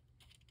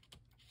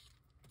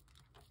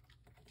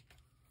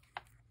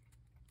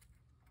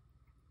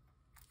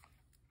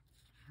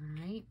 All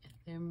right,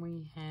 then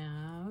we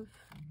have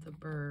the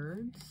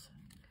birds.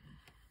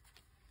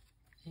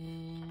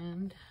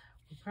 And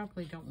we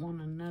probably don't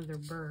want another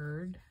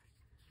bird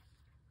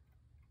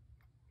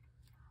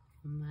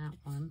on that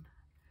one.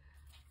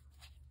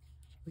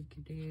 We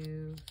could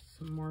do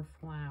some more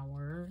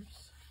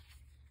flowers.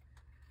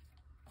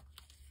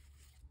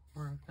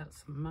 Or I've got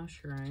some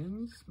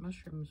mushrooms.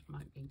 Mushrooms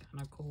might be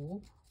kind of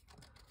cool.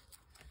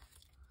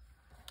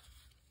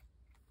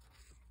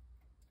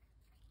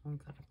 I've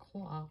got a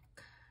clock.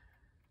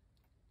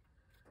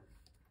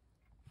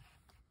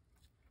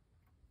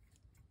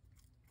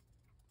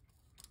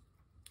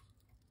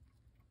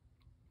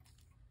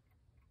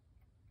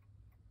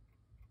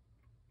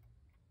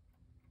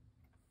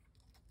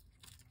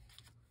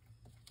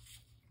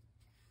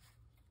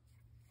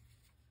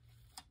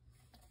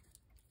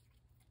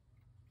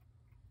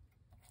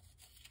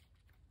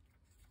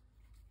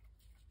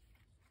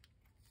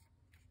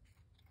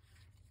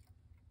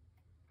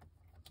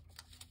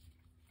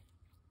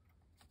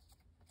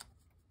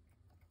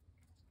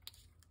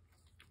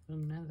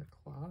 Another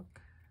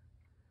clock.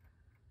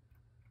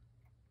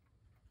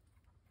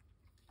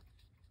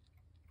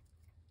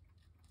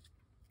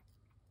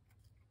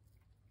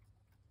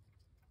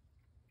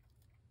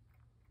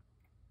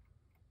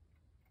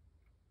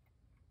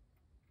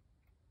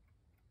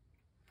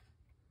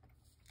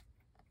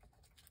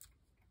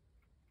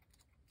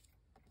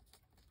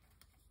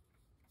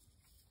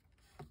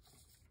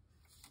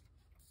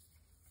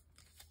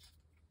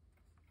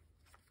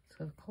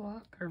 So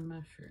clock or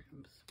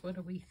mushrooms? What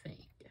do we think?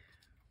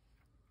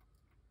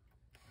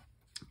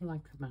 I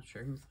like the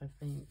mushrooms, I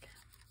think.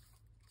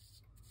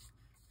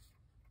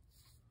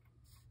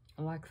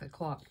 I like the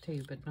clock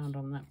too, but not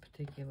on that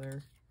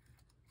particular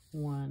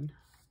one.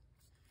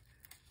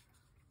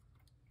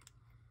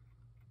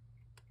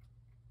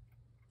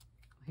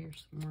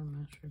 Here's some more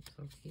mushrooms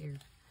over here.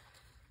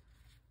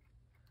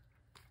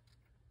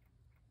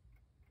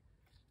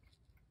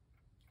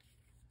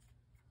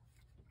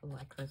 I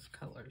like those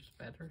colors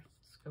better.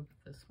 Let's go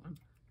with this one.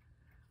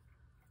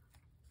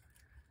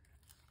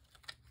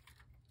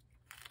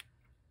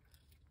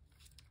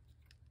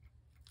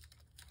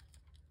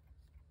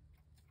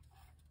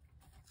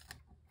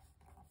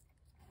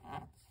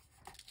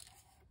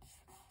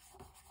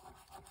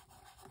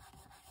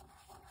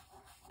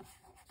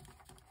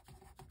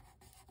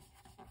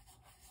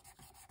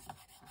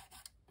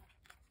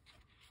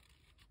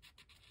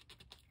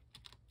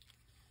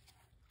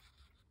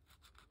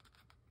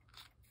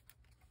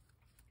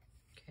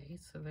 Okay,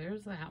 so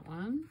there's that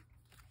one.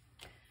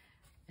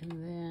 And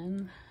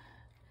then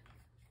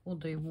we'll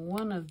do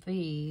one of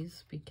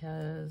these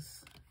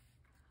because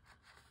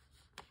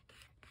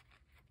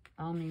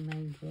I only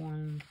made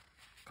one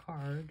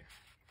card.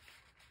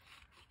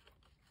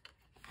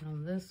 Now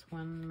this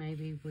one,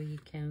 maybe we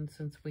can,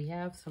 since we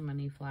have so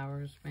many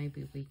flowers,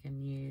 maybe we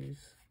can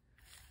use,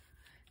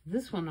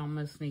 this one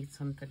almost needs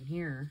something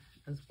here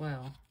as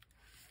well,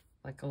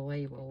 like a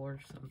label or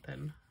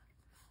something,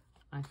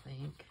 I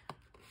think.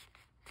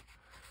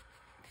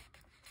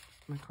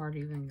 My card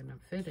even gonna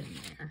fit in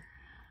there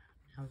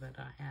now that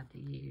I had to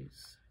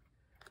use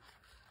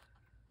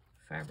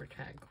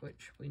Fabri-Tac,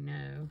 which we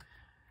know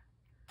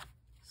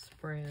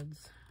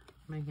spreads.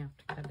 I may have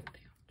to cut it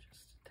down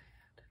just a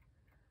tad.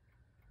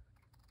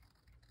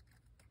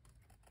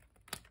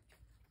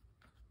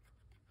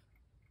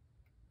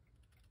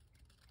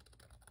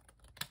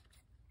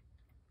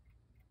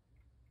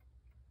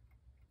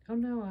 Oh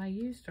no, I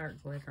used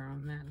art glitter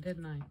on that,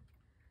 didn't I?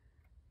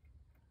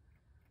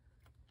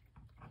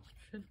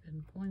 Should have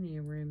been plenty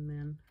of room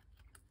then.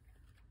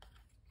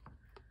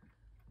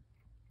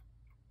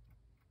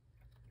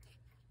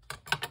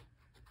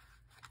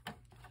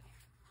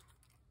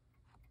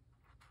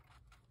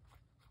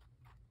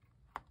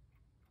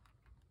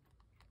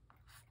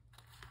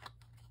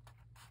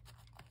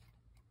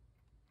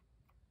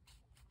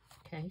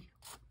 Okay,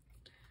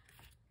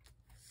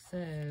 so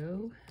I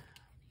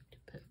need to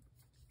put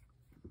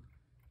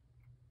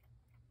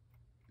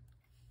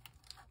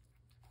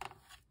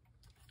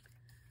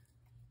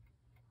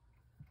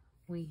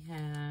we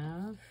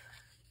have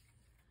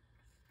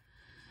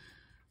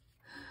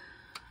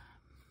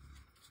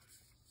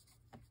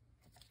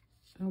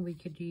we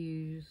could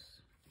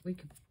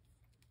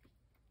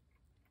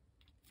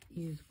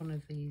use one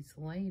of these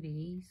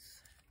ladies.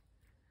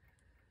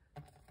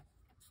 Of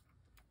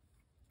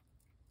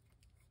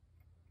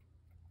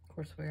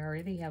course, we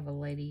already have a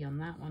lady on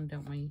that one,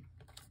 don't we?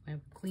 We have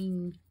a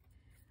queen.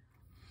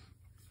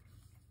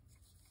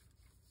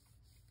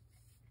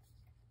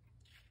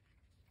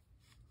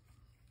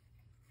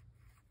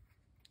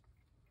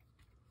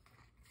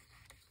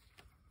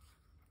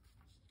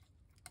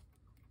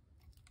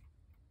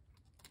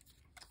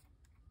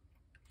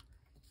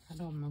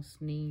 That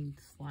almost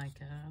needs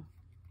like a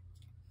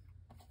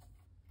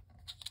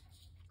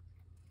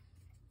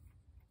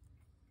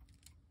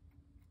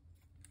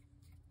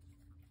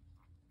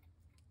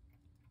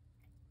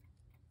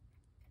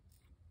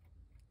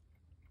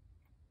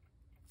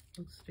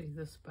let's do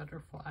this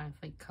butterfly. I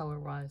think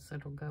color-wise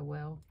it'll go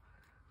well.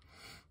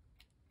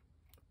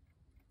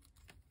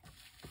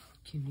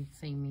 Can you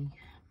see me?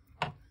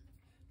 Gosh,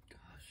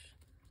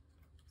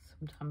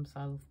 sometimes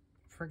I'll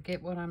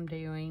forget what I'm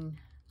doing.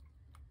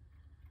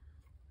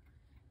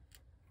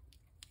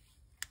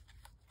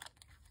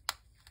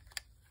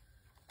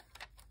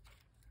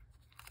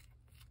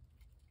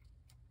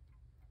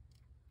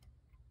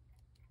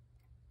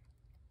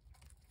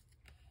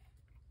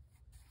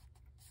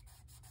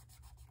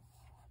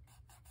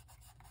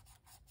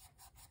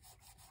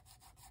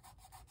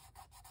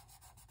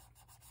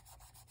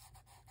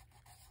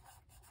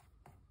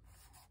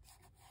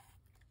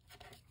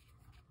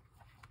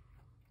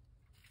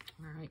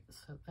 All right,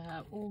 so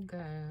that will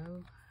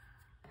go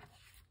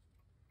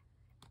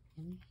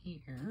in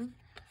here.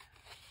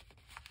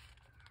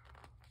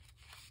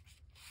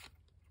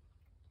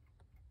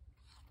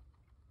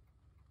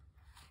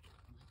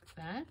 Like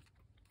that.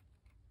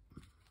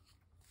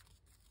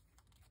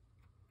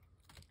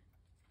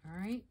 All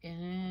right,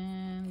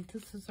 and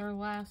this is our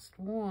last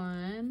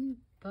one,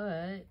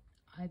 but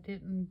I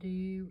didn't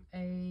do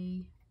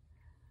a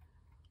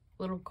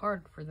little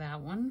card for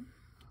that one,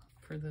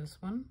 for this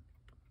one.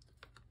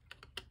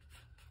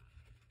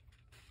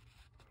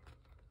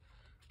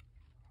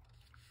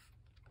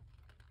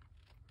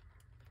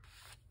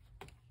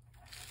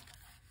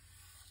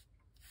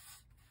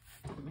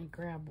 Let me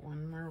grab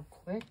one real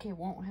quick. It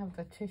won't have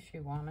the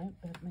tissue on it,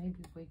 but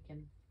maybe we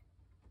can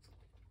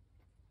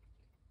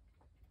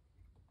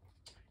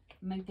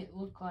make it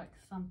look like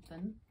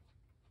something.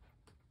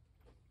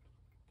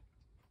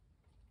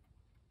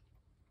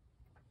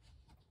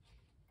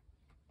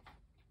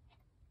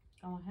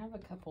 I have a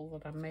couple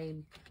that I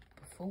made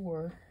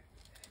before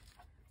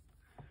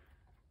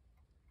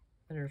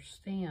that are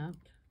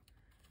stamped.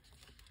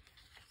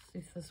 Let's see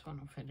if this one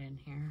will fit in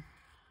here.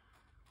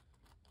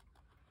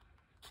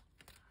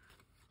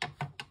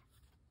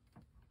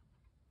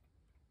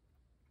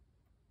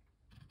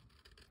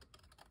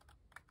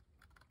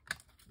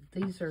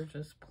 These are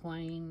just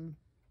plain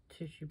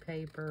tissue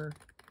paper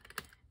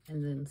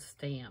and then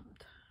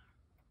stamped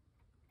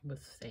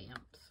with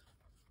stamps.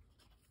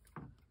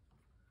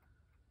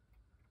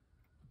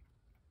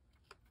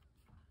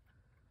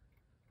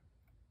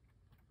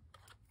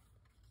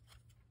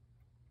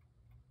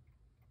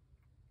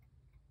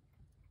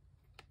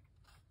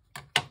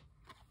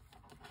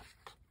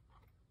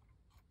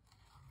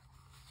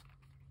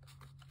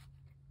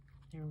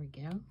 There we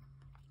go.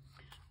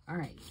 All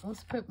right,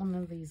 let's put one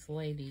of these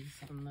ladies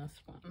on this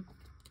one.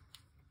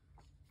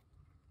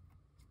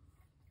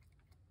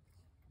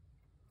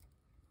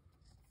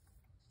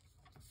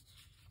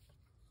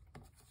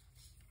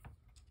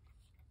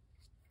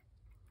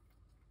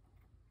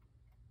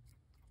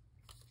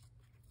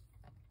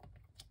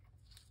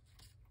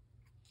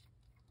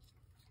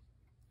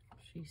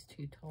 She's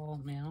too tall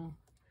now.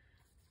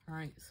 All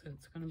right, so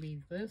it's going to be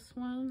this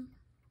one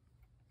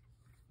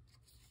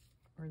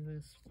or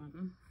this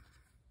one.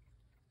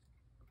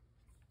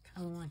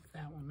 Kind of like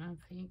that one,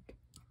 I think.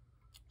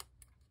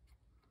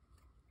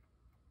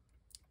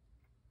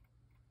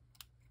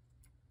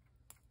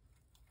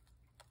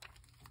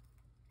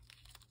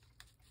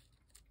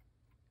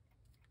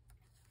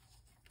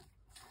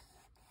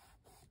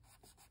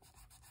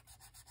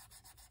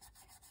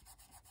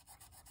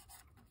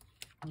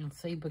 You'll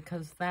see,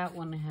 because that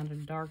one had a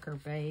darker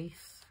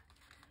base,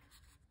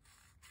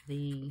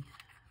 the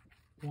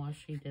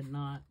washi did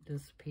not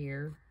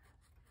disappear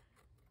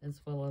as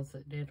well as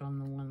it did on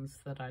the ones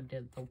that I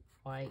did the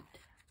white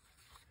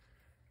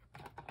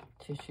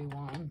tissue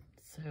on.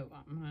 So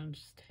I'm going to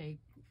just take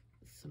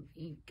some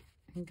ink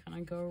and kind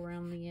of go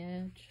around the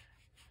edge.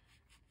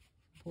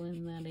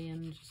 Blend that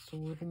in just a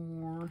little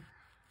more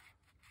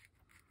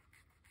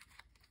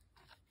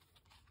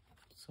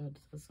so it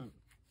doesn't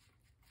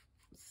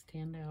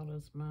stand out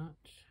as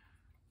much.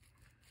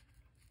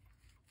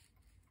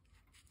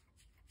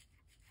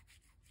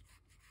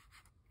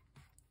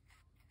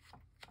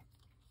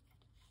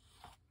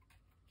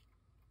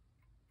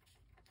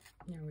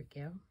 There we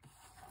go.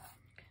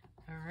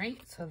 All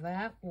right, so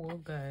that will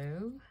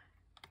go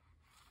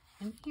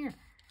in here.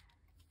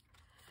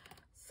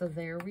 So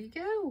there we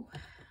go.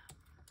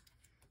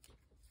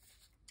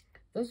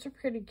 Those are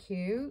pretty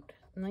cute,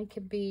 and they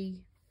could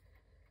be,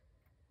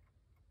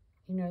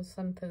 you know,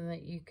 something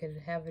that you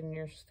could have in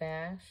your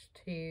stash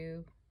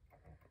to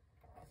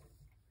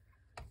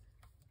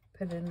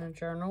put in a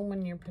journal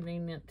when you're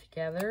putting it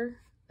together.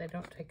 They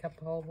don't take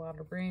up a whole lot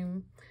of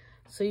room.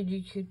 So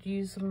you could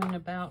use them in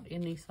about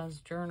any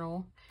size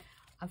journal.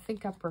 I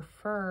think I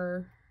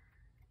prefer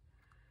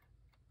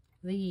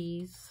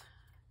these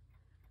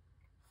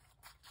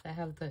that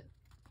have the,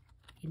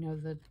 you know,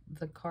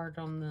 the card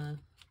on the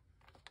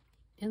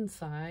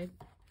inside,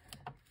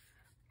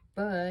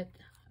 but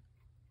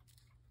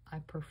I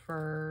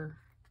prefer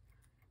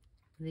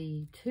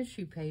the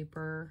tissue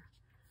paper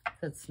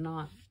that's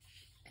not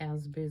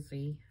as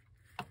busy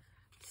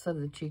so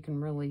that you can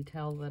really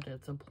tell that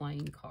it's a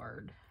plain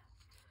card.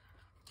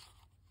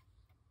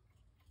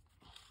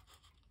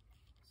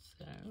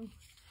 So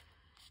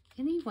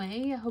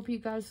anyway, I hope you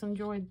guys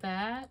enjoyed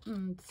that,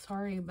 and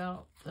sorry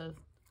about the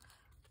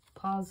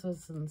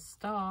pauses and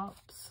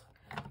stops,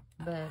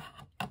 but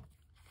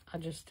I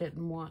just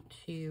didn't want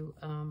to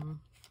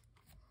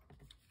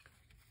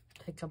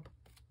take up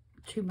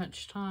too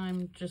much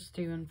time just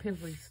doing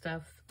piddly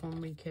stuff when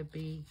we could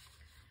be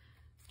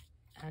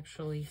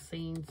actually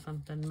seeing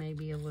something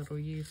maybe a little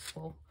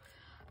useful.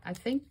 I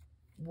think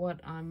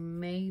what I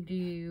may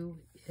do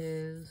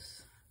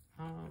is,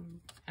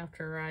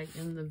 after I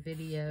end the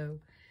video,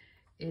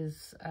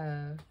 is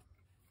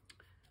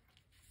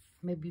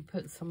maybe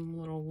put some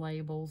little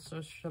labels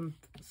or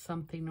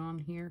something on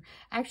here.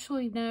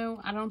 Actually, no,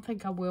 I don't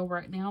think I will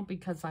right now,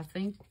 because I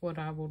think what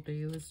I will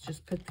do is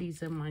just put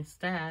these in my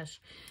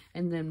stash,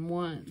 and then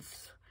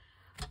once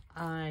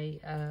I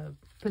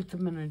put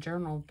them in a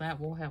journal, that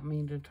will help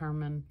me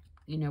determine,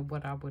 you know,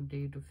 what I would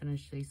do to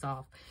finish these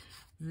off.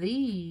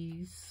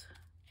 These,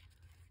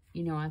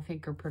 you know, I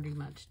think are pretty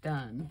much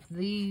done.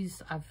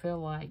 These, I feel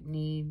like,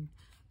 need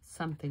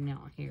something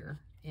out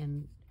here,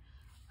 and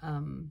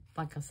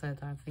like I said,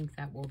 I think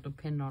that will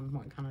depend on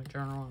what kind of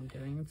journal I'm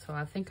doing. So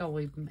I think I'll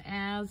leave them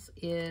as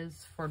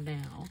is for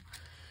now.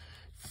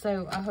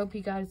 So I hope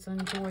you guys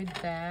enjoyed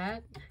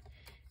that.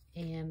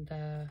 And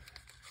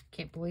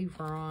can't believe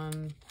we're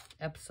on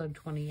episode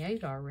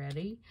 28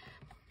 already.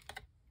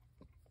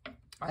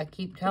 I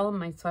keep telling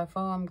myself,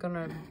 oh, I'm going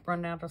to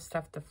run out of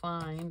stuff to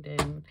find.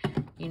 And,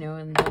 you know,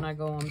 and then I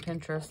go on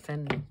Pinterest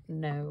and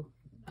no,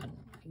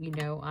 you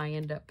know, I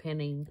end up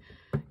pinning,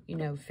 you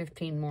know,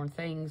 15 more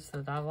things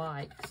that I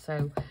like.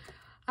 So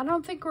I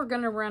don't think we're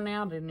going to run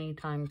out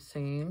anytime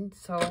soon.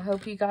 So I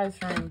hope you guys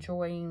are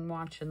enjoying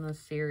watching this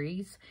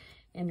series.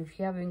 And if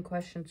you have any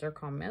questions or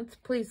comments,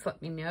 please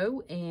let me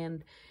know.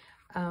 And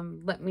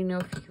let me know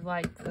if you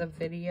liked the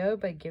video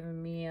by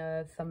giving me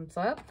a thumbs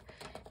up.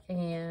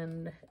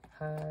 And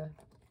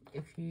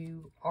if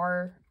you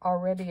are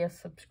already a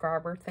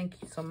subscriber,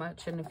 thank you so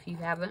much. And if you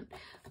haven't,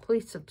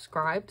 please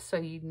subscribe so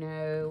you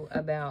know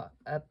about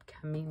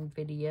upcoming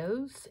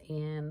videos.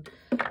 And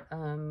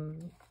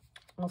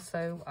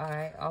also,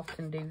 I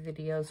often do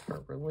videos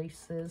for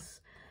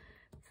releases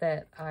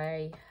that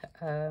I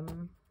have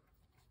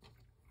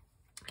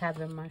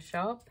in my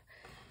shop.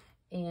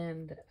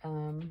 And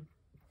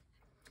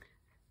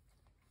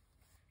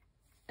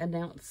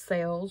announce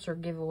sales or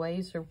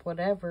giveaways or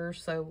whatever.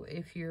 So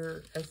if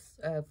you're a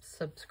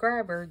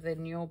subscriber,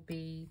 then you'll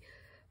be,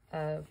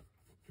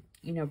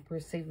 you know,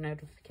 receive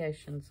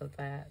notifications of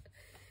that.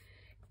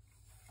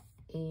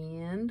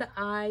 And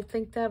I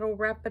think that'll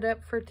wrap it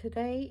up for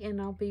today.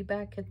 And I'll be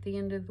back at the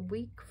end of the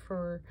week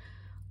for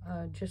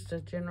just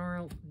a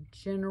general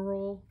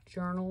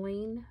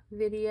journaling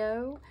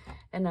video.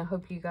 And I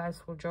hope you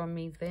guys will join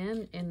me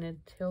then. And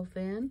until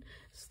then,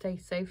 stay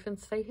safe and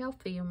stay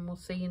healthy. And we'll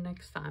see you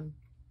next time.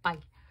 Bye.